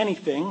accomplish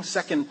anything,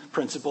 second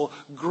principle,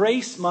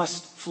 grace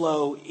must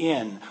flow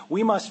in.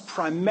 We must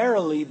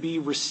primarily be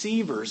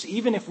receivers,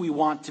 even if we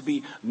want to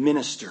be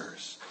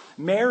ministers.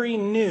 Mary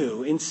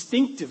knew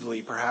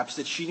instinctively, perhaps,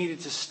 that she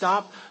needed to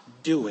stop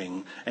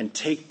doing and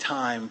take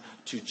time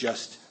to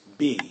just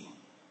be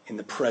in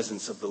the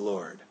presence of the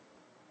Lord.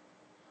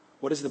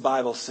 What does the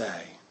Bible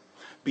say?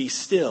 Be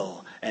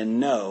still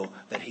and know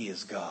that he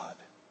is God.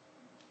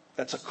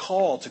 That's a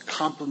call to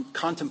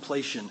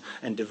contemplation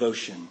and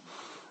devotion.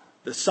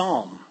 The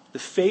psalm, the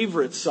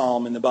favorite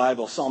psalm in the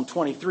Bible, Psalm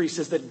 23,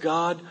 says that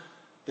God,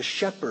 the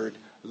shepherd,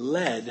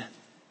 led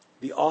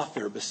the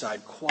author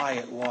beside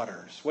quiet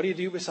waters. What do you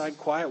do beside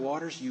quiet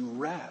waters? You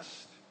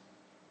rest.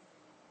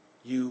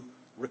 You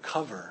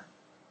recover.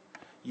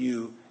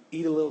 You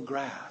eat a little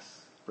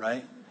grass,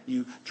 right?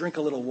 You drink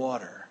a little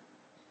water.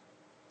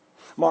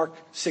 Mark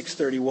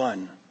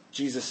 6:31.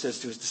 Jesus says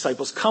to his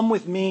disciples, come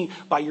with me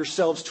by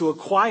yourselves to a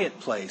quiet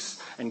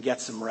place and get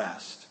some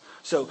rest.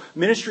 So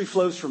ministry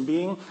flows from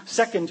being.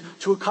 Second,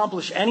 to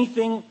accomplish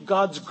anything,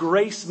 God's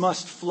grace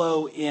must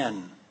flow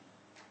in.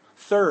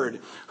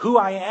 Third, who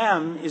I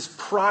am is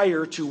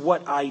prior to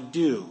what I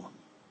do.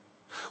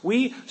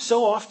 We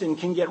so often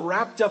can get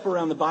wrapped up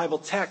around the Bible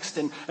text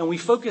and we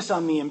focus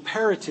on the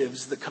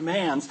imperatives, the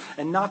commands,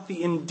 and not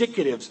the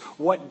indicatives,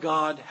 what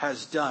God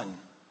has done.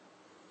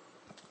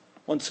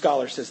 One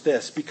scholar says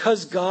this,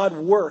 because God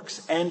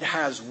works and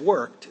has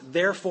worked,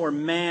 therefore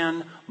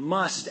man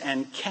must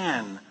and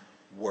can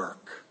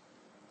work.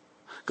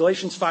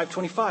 Galatians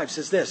 5:25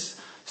 says this,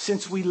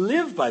 since we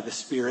live by the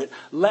Spirit,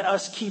 let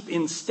us keep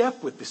in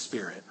step with the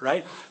Spirit,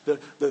 right?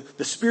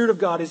 The Spirit of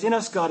God is in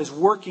us. God is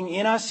working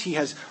in us. He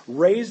has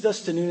raised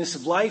us to newness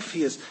of life.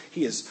 He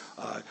is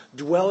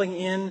dwelling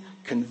in,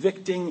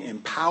 convicting,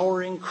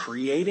 empowering,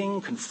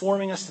 creating,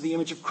 conforming us to the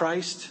image of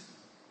Christ.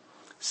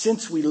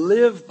 Since we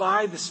live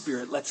by the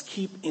Spirit, let's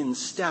keep in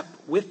step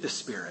with the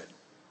Spirit.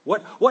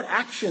 What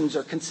actions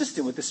are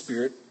consistent with the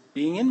Spirit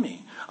being in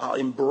me? I'll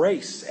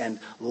embrace and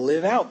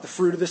live out the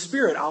fruit of the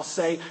Spirit. I'll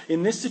say,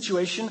 in this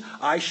situation,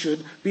 I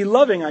should be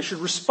loving. I should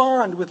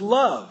respond with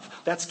love.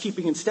 That's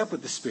keeping in step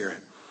with the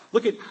Spirit.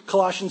 Look at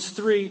Colossians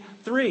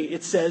 3:3.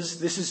 It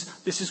says, this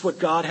is what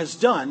God has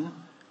done,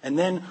 and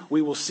then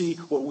we will see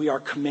what we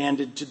are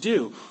commanded to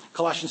do.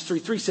 Colossians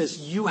 3:3 says,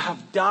 you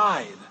have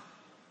died.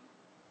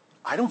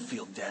 I don't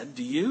feel dead,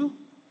 do you?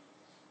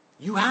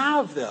 You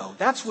have, though.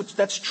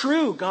 That's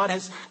true. God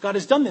has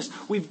done this.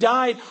 We've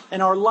died,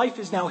 and our life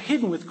is now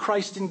hidden with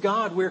Christ in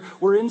God.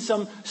 We're in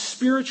some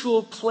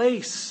spiritual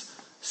place,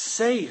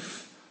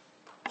 safe.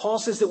 Paul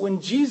says that when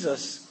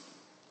Jesus,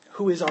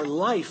 who is our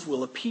life,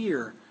 will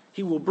appear,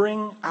 he will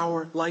bring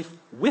our life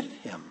with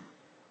him,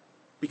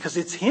 because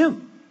it's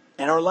him.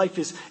 And our life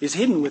is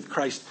hidden with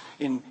Christ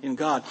in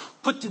God.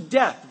 Put to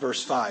death,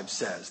 verse 5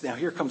 says. Now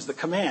here comes the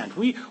command.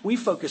 We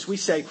focus, we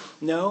say,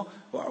 no,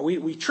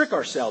 we trick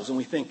ourselves and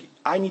we think,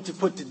 I need to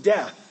put to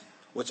death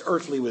what's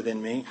earthly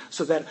within me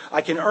so that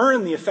I can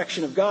earn the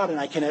affection of God and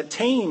I can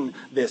attain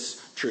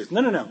this truth.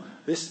 No.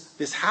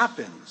 This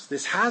happens.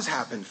 This has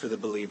happened for the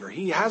believer.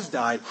 He has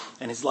died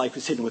and his life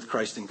is hidden with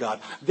Christ in God.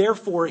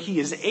 Therefore, he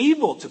is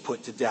able to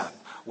put to death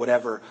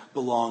whatever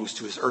belongs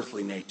to his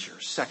earthly nature,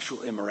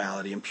 sexual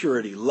immorality,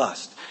 impurity,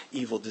 lust,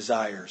 evil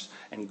desires,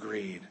 and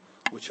greed,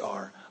 which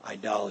are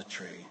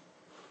idolatry.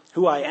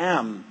 Who I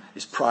am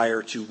is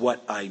prior to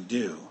what I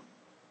do.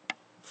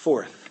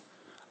 Fourth,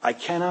 I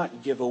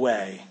cannot give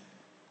away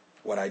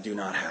what I do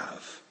not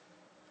have.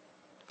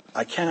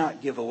 I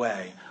cannot give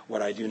away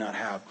what I do not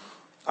have.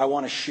 I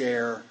want to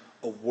share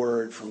a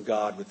word from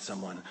God with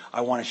someone.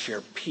 I want to share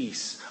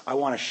peace. I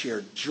want to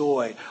share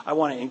joy. I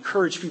want to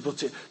encourage people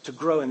to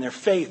grow in their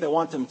faith. I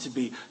want them to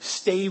be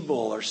stable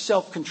or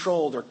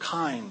self-controlled or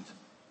kind.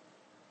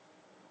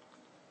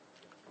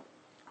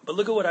 But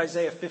look at what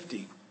Isaiah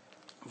 50,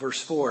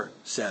 verse 4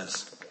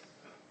 says.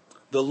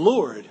 The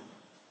Lord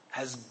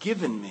has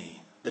given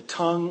me the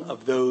tongue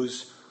of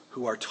those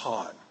who are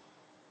taught,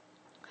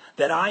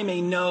 that I may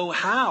know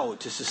how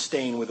to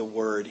sustain with a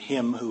word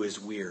him who is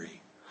weary.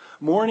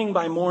 Morning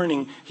by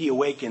morning he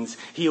awakens.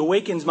 He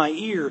awakens my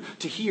ear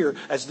to hear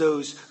as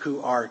those who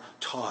are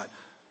taught.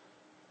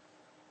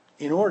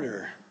 In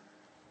order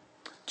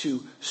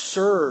to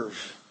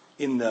serve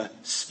in the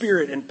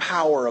spirit and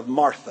power of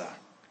Martha,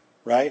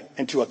 right?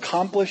 And to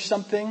accomplish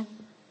something,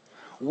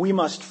 we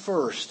must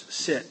first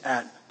sit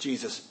at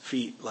Jesus'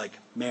 feet like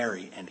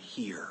Mary and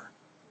hear.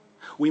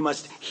 We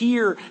must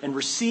hear and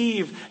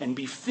receive and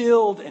be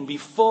filled and be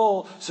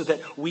full so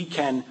that we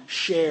can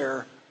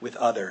share with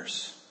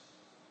others.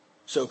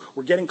 So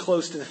we're getting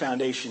close to the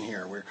foundation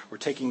here. We're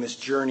taking this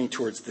journey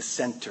towards the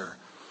center.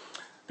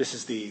 This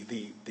is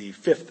the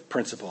fifth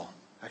principle.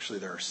 Actually,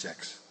 there are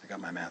 6. I got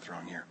my math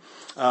wrong here.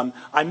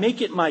 I make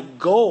it my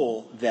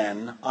goal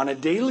then, on a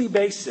daily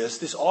basis,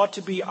 this ought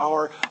to be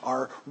our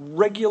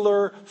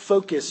regular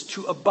focus,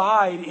 to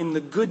abide in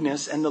the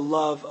goodness and the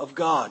love of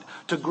God,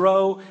 to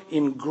grow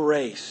in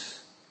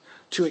grace,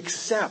 to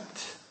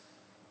accept,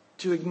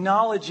 to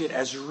acknowledge it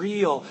as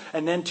real,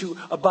 and then to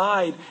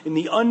abide in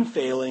the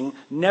unfailing,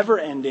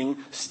 never-ending,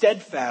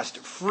 steadfast,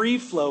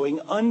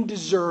 free-flowing,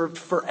 undeserved,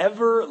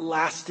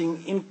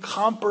 forever-lasting,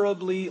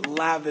 incomparably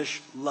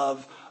lavish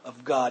love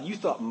of God. You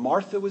thought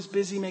Martha was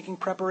busy making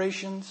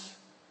preparations?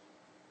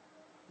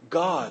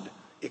 God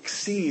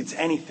exceeds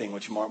anything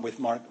which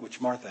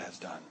Martha has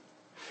done.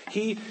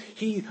 He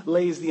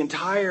lays the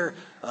entire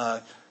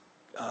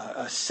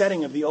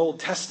setting of the Old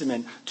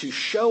Testament to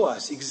show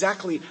us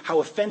exactly how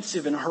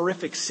offensive and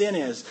horrific sin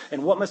is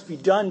and what must be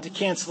done to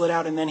cancel it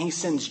out. And then he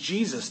sends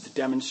Jesus to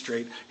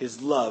demonstrate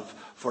his love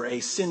for a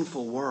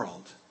sinful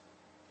world.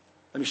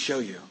 Let me show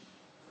you.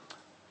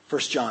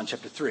 1 John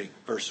chapter 3,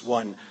 verse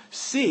 1.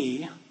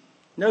 See,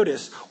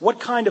 notice, what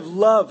kind of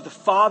love the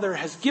Father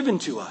has given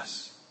to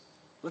us.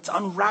 Let's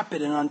unwrap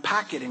it and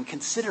unpack it and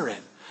consider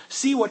it.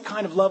 See what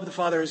kind of love the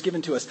Father has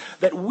given to us,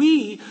 that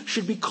we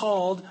should be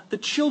called the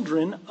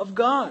children of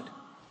God.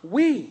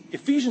 We,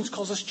 Ephesians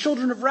calls us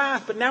children of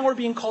wrath, but now we're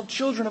being called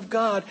children of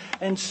God.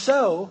 And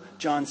so,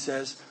 John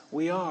says,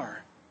 we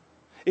are.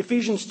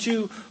 Ephesians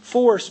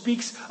 2:4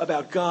 speaks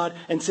about God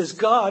and says,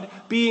 God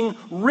being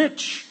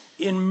rich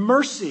in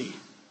mercy,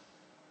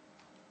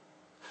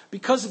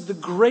 because of the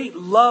great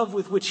love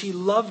with which he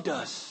loved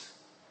us,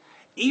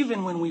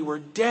 even when we were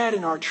dead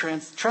in our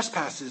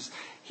trespasses,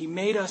 he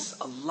made us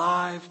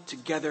alive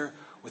together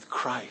with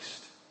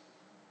Christ.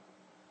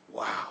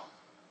 Wow.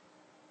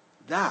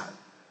 That,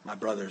 my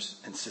brothers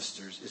and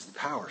sisters, is the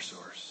power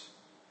source.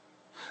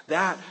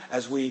 That,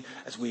 as we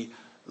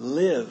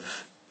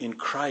live in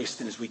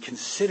Christ and as we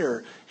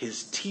consider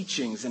his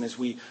teachings and as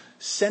we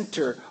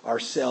center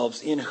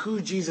ourselves in who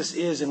Jesus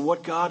is and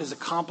what God is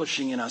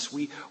accomplishing in us,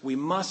 we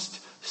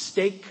must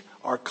stake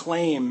our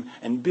claim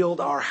and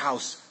build our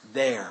house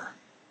there.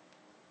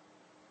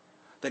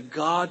 That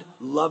God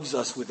loves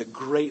us with a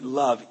great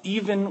love,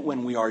 even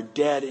when we are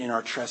dead in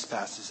our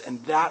trespasses.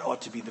 And that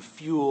ought to be the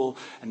fuel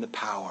and the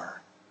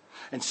power.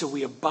 And so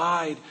we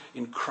abide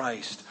in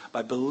Christ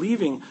by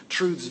believing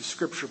truths of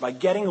Scripture, by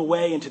getting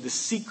away into the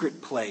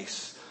secret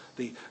place,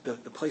 the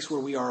place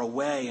where we are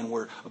away and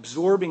we're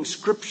absorbing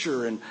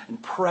Scripture and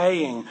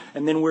praying.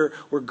 And then we're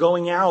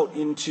going out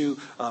into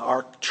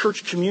our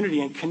church community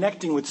and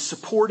connecting with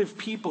supportive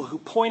people who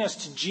point us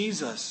to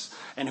Jesus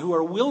and who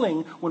are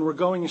willing, when we're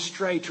going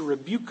astray, to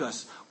rebuke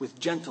us with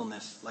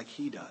gentleness like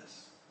he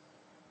does.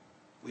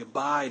 We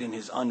abide in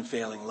his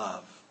unfailing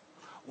love.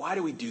 Why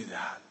do we do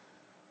that?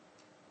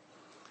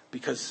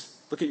 Because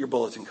look at your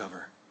bulletin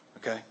cover,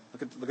 okay?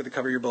 Look at the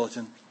cover of your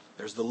bulletin.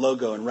 There's the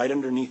logo, and right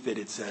underneath it,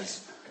 it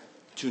says,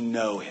 to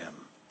know him.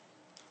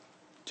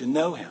 To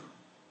know him.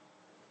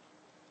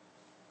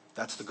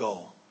 That's the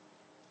goal.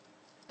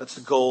 That's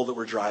the goal that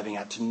we're driving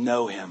at, to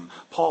know him.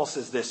 Paul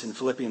says this in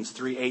Philippians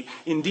 3:8.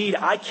 Indeed,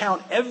 I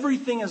count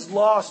everything as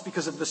lost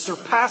because of the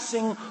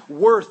surpassing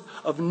worth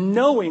of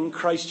knowing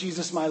Christ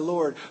Jesus my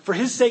Lord. For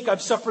his sake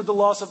I've suffered the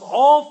loss of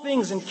all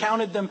things and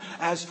counted them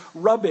as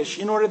rubbish,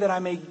 in order that I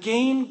may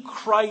gain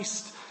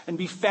Christ and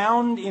be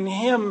found in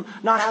him,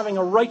 not having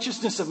a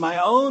righteousness of my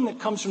own that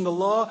comes from the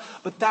law,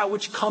 but that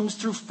which comes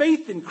through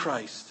faith in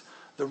Christ.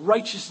 The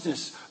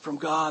righteousness from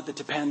God that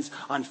depends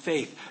on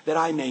faith, that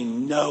I may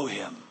know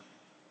him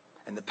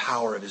and the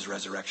power of his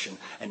resurrection,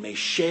 and may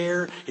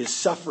share his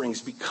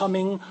sufferings,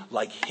 becoming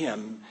like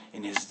him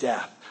in his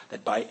death,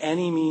 that by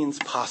any means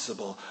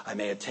possible I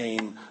may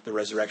attain the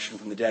resurrection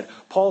from the dead.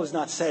 Paul is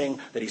not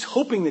saying that he's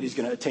hoping that he's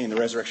going to attain the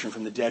resurrection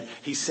from the dead.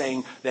 He's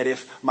saying that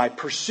if my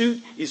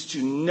pursuit is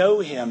to know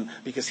him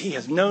because he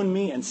has known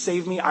me and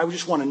saved me, I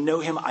just want to know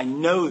him. I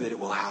know that it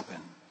will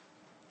happen.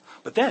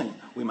 But then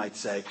we might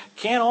say,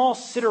 can't all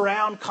sit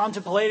around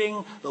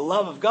contemplating the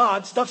love of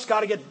God. Stuff's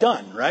got to get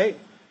done, right?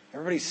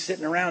 Everybody's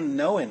sitting around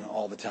knowing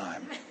all the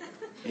time,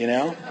 you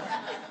know?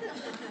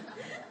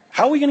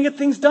 How are we going to get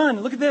things done?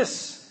 Look at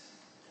this.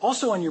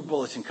 Also on your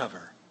bulletin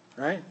cover,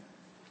 right?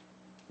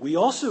 We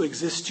also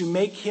exist to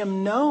make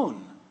him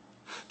known.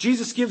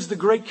 Jesus gives the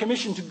Great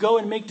Commission to go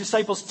and make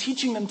disciples,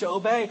 teaching them to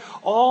obey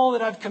all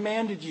that I've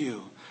commanded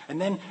you. And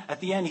then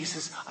at the end he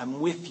says, I'm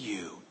with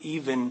you,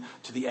 even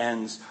to the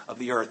ends of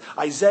the earth.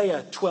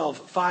 Isaiah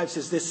 12:5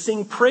 says this,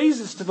 sing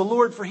praises to the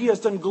Lord, for he has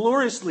done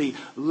gloriously.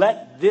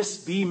 Let this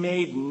be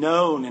made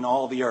known in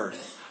all the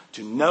earth,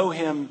 to know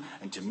him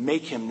and to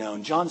make him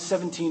known. John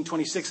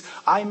 17:26,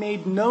 I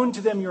made known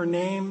to them your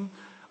name.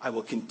 I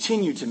will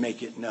continue to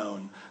make it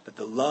known, that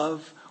the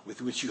love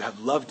with which you have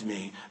loved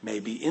me may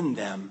be in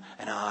them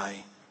and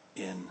I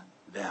in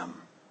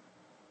them.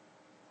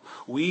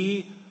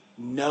 We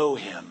know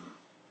him,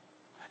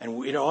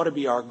 and it ought to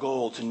be our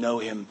goal to know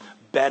him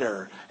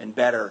better and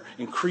better,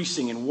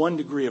 increasing in one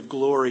degree of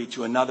glory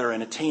to another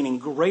and attaining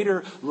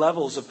greater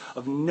levels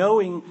of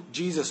knowing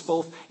Jesus,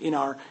 both in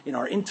our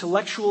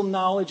intellectual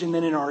knowledge and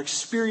then in our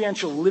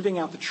experiential living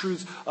out the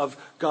truths of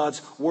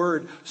God's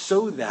word,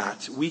 so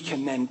that we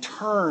can then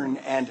turn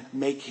and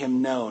make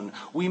him known.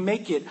 We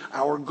make it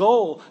our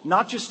goal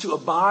not just to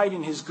abide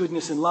in his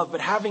goodness and love,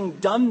 but having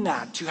done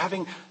that, to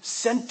having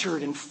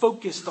centered and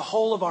focused the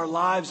whole of our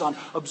lives on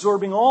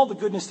absorbing all the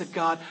goodness that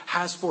God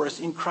has for us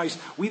in Christ,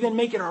 we then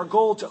make it our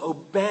goal to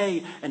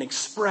obey and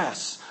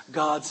express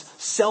God's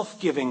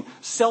self-giving,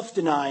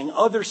 self-denying,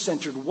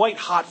 other-centered,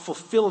 white-hot,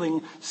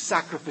 fulfilling,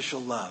 sacrificial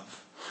love.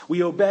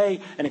 We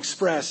obey and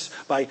express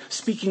by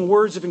speaking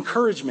words of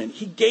encouragement.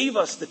 He gave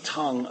us the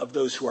tongue of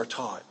those who are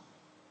taught.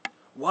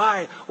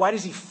 Why? Why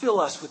does he fill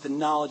us with the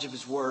knowledge of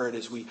his word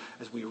as we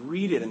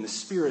read it and the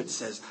Spirit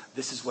says,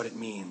 this is what it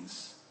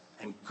means?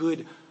 And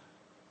good,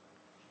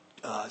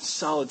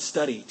 solid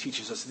study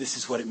teaches us this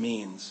is what it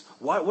means.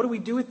 What do we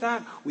do with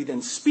that? We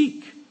then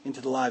speak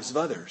into the lives of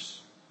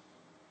others.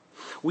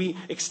 We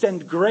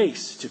extend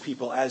grace to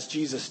people as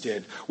Jesus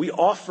did. We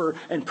offer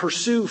and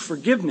pursue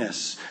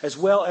forgiveness as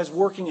well as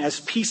working as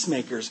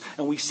peacemakers.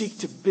 And we seek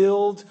to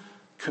build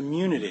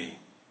community.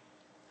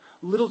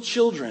 Little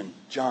children,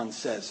 John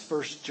says,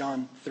 1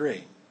 John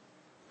 3.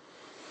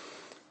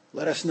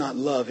 Let us not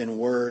love in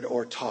word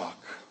or talk,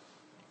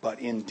 but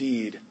in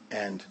deed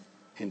and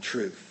in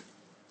truth.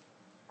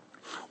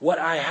 What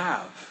I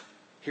have,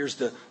 here's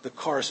the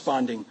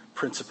corresponding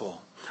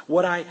principle.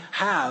 What I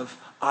have,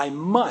 I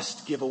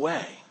must give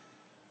away.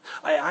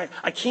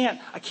 I can't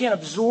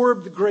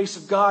absorb the grace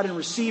of God and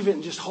receive it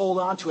and just hold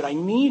on to it. I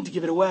need to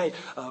give it away.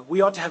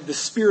 We ought to have the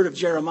spirit of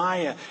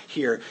Jeremiah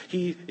here.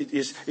 He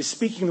is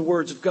speaking the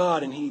words of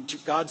God, and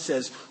God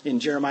says in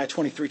Jeremiah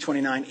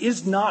 23:29,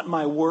 is not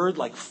my word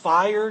like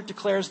fire,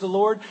 declares the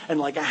Lord, and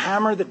like a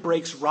hammer that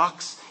breaks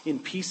rocks in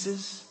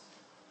pieces?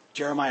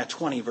 Jeremiah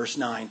 20, verse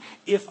 9,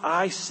 if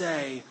I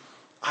say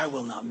I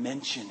will not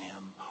mention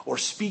him or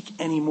speak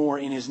any more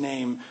in his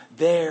name,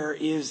 there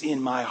is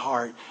in my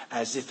heart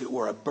as if it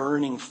were a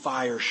burning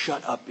fire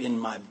shut up in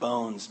my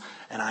bones,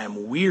 and I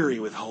am weary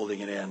with holding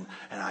it in,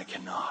 and I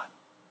cannot.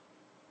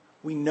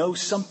 We know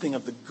something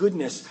of the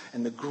goodness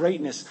and the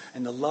greatness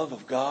and the love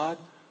of God.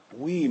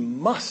 We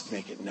must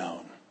make it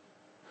known.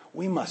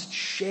 We must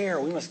share.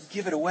 We must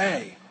give it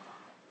away.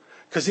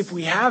 Because if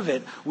we have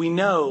it, we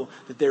know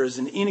that there is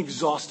an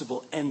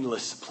inexhaustible,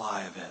 endless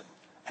supply of it,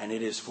 and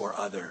it is for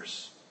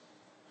others.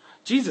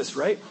 Jesus,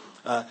 right,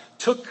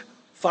 took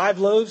 5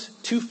 loaves,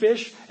 2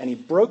 fish, and he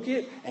broke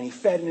it, and he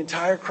fed an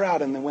entire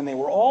crowd. And then when they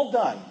were all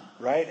done,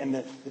 right, and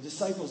the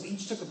disciples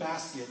each took a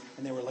basket,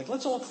 and they were like,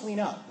 let's all clean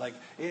up. Like,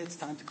 it's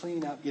time to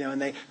clean up,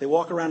 and they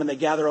walk around and they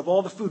gather up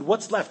all the food.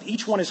 What's left?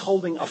 Each one is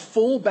holding a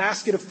full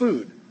basket of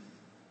food.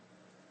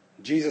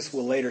 Jesus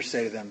will later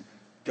say to them,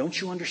 don't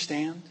you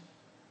understand?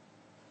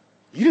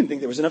 You didn't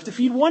think there was enough to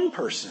feed one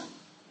person.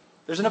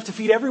 There's enough to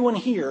feed everyone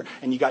here,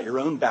 and you got your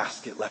own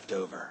basket left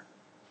over.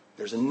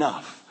 There's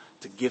enough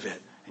to give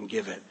it and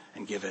give it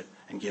and give it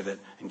and give it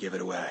and give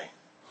it away.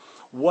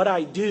 What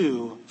I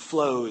do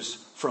flows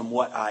from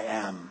what I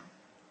am.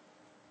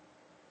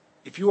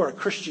 If you are a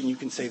Christian, you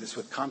can say this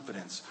with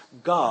confidence.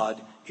 God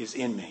is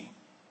in me.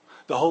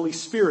 The Holy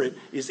Spirit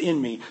is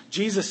in me.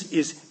 Jesus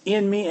is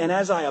in me, and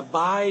as I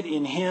abide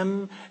in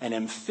him and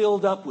am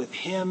filled up with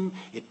him,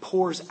 it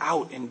pours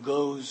out and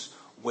goes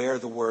where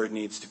the word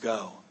needs to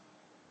go.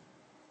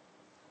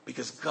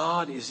 Because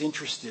God is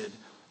interested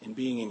in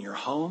being in your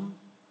home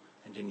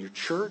and in your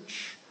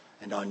church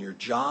and on your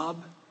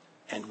job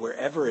and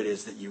wherever it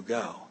is that you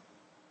go.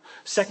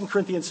 2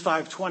 Corinthians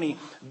 5:20,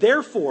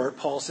 therefore,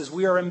 Paul says,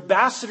 we are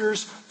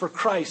ambassadors for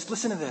Christ.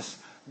 Listen to this.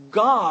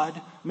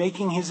 God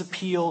making his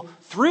appeal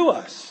through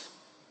us.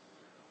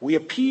 We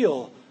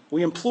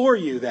implore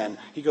you then,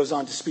 he goes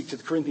on to speak to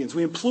the Corinthians,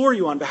 we implore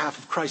you on behalf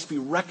of Christ, be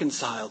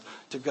reconciled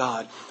to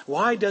God.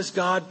 Why does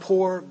God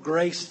pour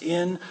grace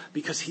in?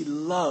 Because he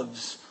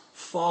loves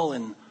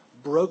fallen,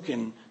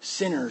 broken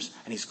sinners,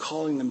 and he's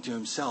calling them to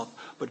himself.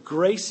 But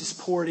grace is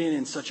poured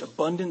in such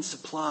abundant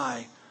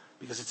supply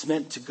because it's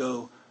meant to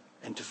go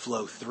and to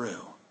flow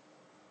through.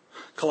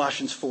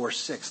 Colossians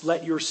 4:6,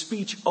 let your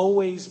speech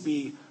always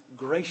be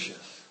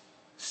gracious,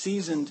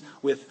 seasoned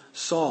with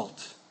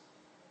salt.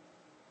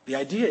 The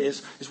idea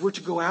is we're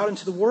to go out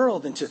into the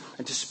world and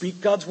to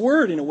speak God's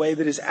word in a way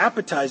that is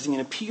appetizing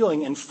and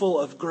appealing and full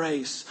of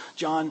grace.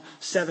 John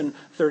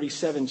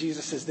 7:37,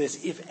 Jesus says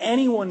this, if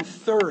anyone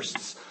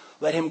thirsts,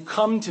 let him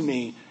come to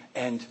me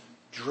and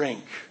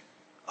drink.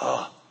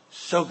 Oh,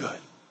 so good.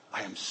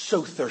 I am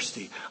so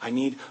thirsty. I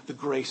need the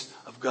grace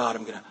of God.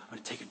 I'm going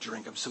to take a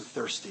drink. I'm so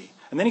thirsty.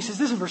 And then he says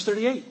this in verse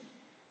 38.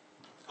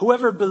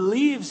 Whoever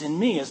believes in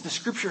me, as the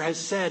scripture has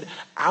said,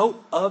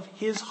 out of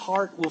his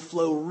heart will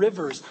flow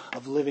rivers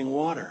of living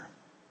water.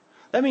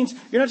 That means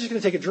you're not just going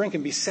to take a drink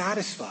and be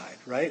satisfied,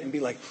 right? And be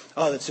like,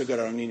 oh, that's so good,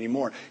 I don't need any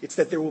more. It's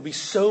that there will be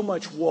so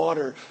much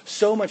water,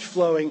 so much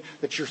flowing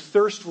that your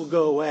thirst will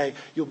go away.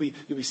 You'll be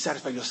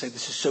satisfied. You'll say,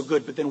 this is so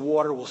good. But then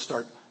water will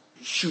start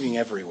shooting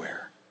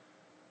everywhere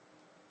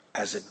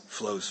as it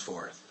flows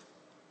forth.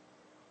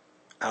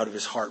 Out of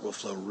his heart will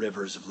flow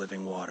rivers of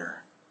living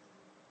water.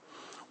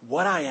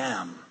 What I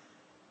am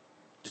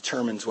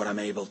determines what I'm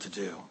able to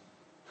do.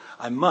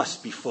 I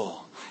must be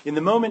full. In the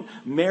moment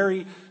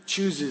Mary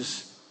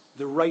chooses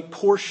the right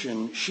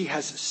portion, she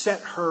has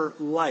set her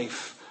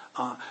life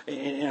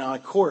in a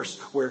course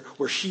where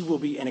she will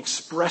be an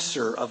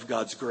expresser of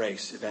God's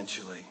grace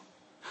eventually.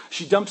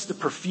 She dumps the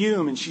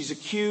perfume and she's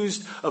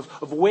accused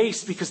of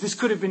waste because this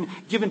could have been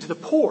given to the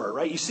poor,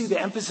 right? You see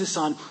the emphasis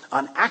on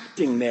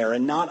acting there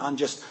and not on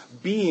just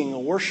being a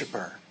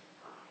worshiper.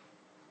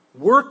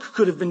 Work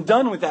could have been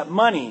done with that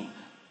money,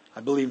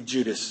 I believe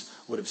Judas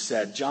would have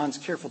said. John's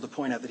careful to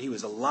point out that he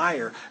was a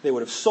liar. They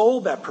would have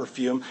sold that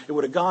perfume. It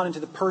would have gone into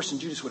the purse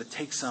and Judas would have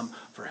taken some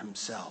for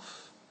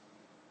himself.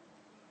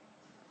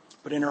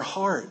 But in her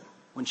heart,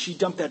 when she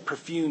dumped that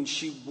perfume,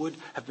 she would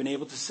have been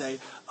able to say,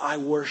 I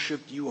worship,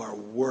 you are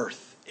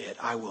worth it.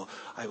 I will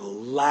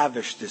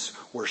lavish this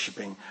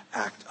worshiping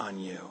act on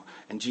you.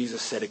 And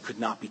Jesus said it could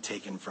not be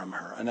taken from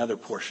her. Another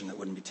portion that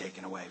wouldn't be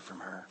taken away from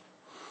her.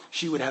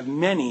 She would have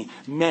many,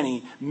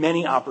 many,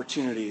 many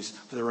opportunities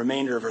for the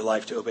remainder of her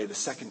life to obey the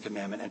second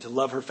commandment and to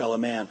love her fellow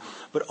man,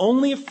 but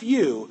only a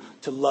few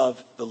to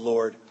love the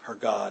Lord her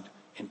God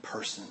in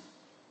person.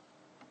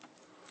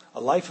 A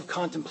life of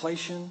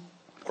contemplation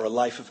or a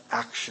life of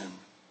action.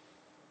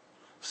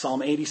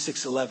 Psalm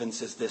 86:11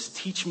 says this,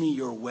 teach me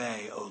your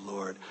way, O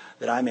Lord,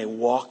 that I may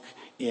walk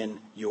in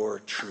your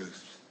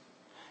truth.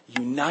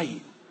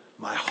 Unite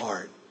my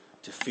heart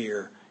to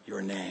fear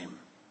your name.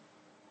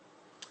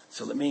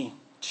 So let me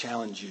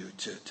challenge you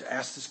to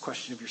ask this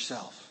question of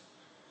yourself.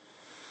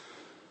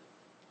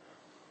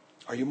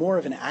 Are you more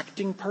of an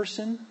acting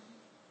person?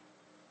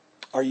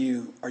 Are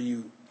you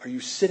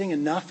sitting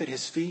enough at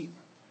his feet?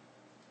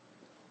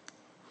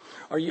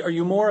 Are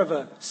you more of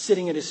a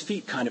sitting at his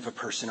feet kind of a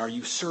person? Are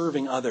you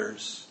serving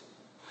others?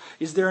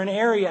 Is there an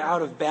area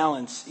out of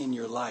balance in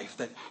your life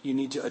that you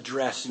need to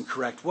address and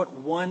correct? What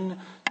one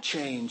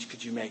change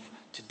could you make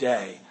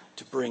today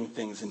to bring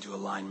things into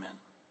alignment?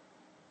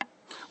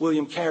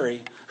 William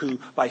Carey, who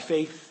by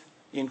faith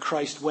in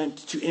Christ went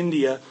to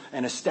India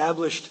and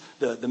established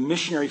the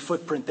missionary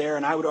footprint there,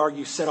 and I would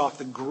argue set off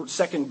the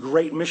second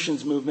great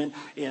missions movement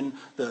in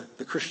the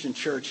Christian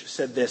church,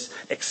 said this,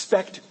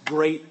 expect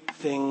great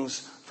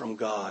things from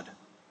God.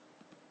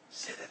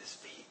 Sit at his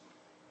feet.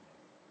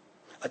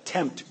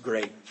 Attempt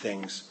great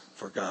things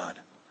for God.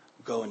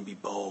 Go and be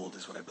bold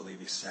is what I believe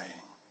he's saying.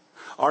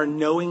 Our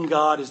knowing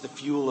God is the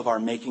fuel of our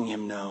making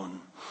him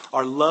known.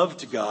 Our love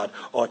to God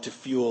ought to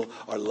fuel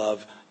our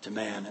love to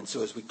man. And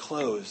so as we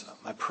close,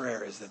 my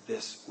prayer is that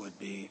this would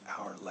be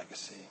our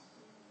legacy.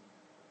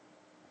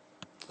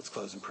 Let's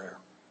close in prayer.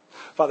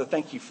 Father,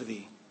 thank you for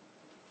the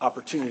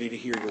opportunity to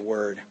hear your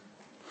word.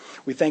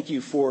 We thank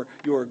you for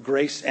your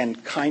grace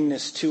and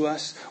kindness to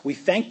us. We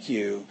thank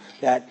you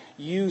that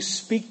you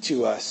speak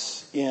to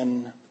us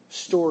in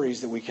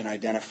stories that we can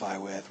identify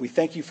with. We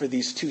thank you for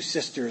these two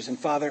sisters. And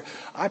Father,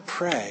 I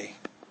pray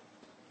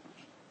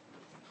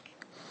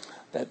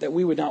that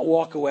we would not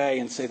walk away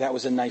and say that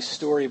was a nice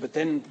story, but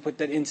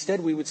that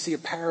instead we would see a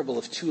parable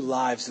of two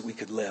lives that we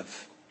could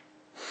live.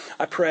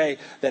 I pray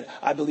that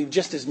I believe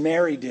just as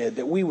Mary did,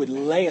 that we would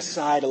lay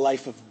aside a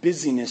life of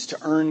busyness to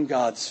earn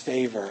God's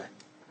favor,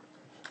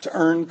 to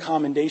earn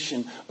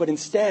commendation, but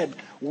instead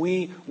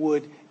we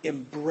would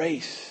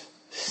embrace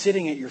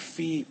sitting at your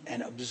feet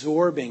and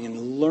absorbing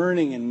and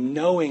learning and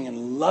knowing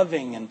and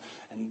loving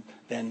and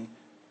then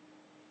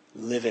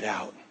live it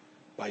out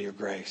by your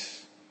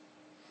grace.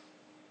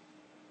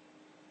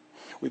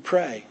 We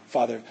pray,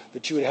 Father,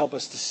 that you would help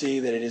us to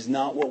see that it is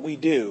not what we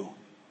do,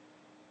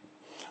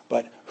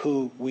 but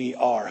who we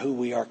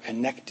are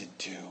connected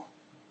to.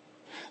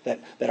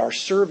 That our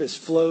service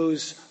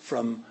flows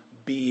from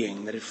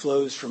being, that it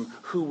flows from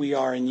who we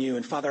are in you.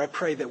 And Father, I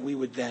pray that we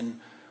would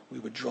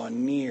draw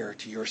near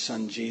to your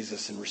Son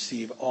Jesus and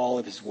receive all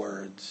of his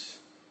words.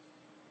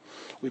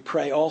 We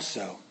pray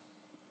also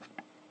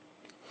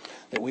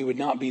that we would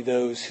not be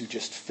those who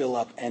just fill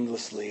up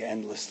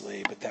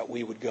endlessly, but that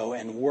we would go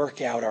and work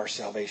out our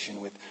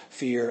salvation with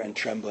fear and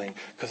trembling,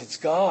 because it's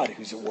God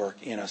who's at work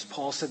in us.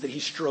 Paul said that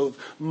he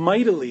strove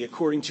mightily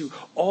according to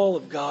all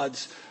of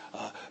God's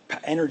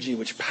energy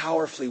which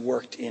powerfully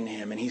worked in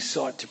him, and he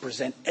sought to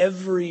present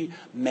every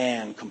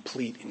man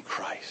complete in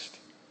Christ.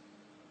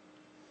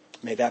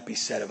 May that be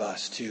said of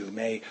us too.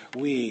 May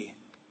we,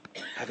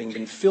 having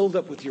been filled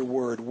up with your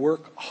word,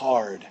 work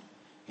hard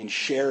in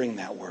sharing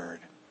that word,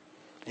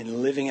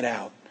 in living it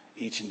out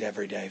each and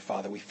every day.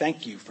 Father, we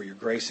thank you for your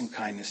grace and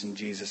kindness in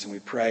Jesus, and we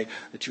pray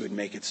that you would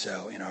make it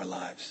so in our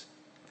lives.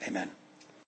 Amen.